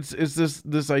 You know, it's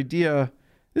this idea.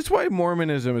 It's why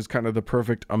Mormonism is kind of the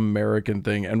perfect American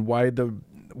thing, and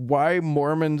why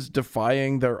Mormons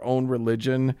defying their own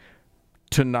religion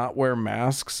to not wear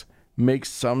masks makes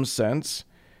some sense,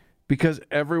 because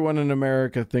everyone in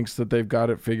America thinks that they've got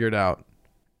it figured out.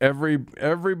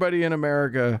 Everybody in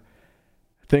America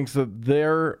thinks that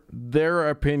their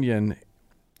opinion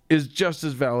is just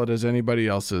as valid as anybody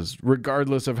else's,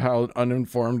 regardless of how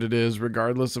uninformed it is,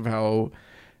 regardless of how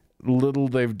little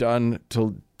they've done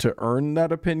to earn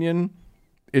that opinion.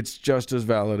 It's just as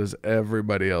valid as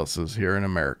everybody else's here in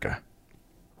America.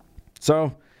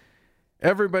 So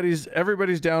everybody's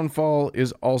downfall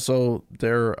is also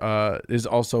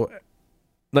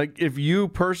like, if you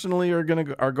personally are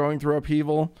going through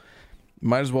upheaval,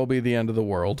 might as well be the end of the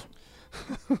world.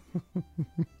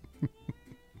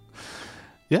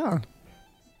 Yeah.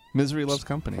 Misery loves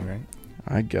company, right?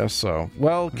 I guess so.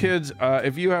 Well, kids,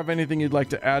 if you have anything you'd like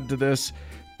to add to this,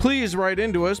 please write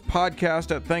into us,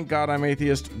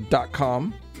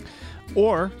 podcast@thankgodimatheist.com.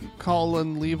 Or call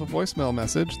and leave a voicemail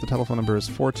message. The telephone number is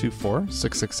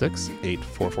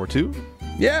 424-666-8442.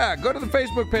 Yeah, go to the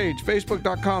Facebook page,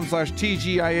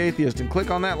 facebook.com/TGIAtheist, and click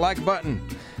on that like button.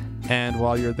 And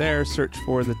while you're there, search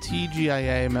for the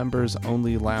TGIA Members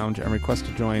Only Lounge and request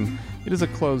to join. It is a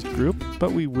closed group,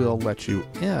 but we will let you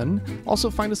in. Also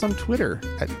find us on Twitter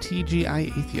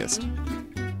 @TGIAtheist.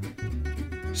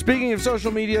 Speaking of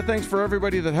social media, thanks for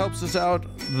everybody that helps us out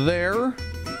there.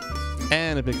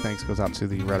 And a big thanks goes out to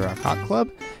the Red Rock Hot Club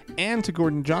and to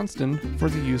Gordon Johnston for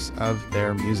the use of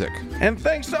their music. And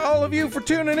thanks to all of you for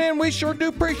tuning in. We sure do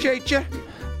appreciate you.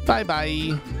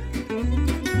 Bye-bye.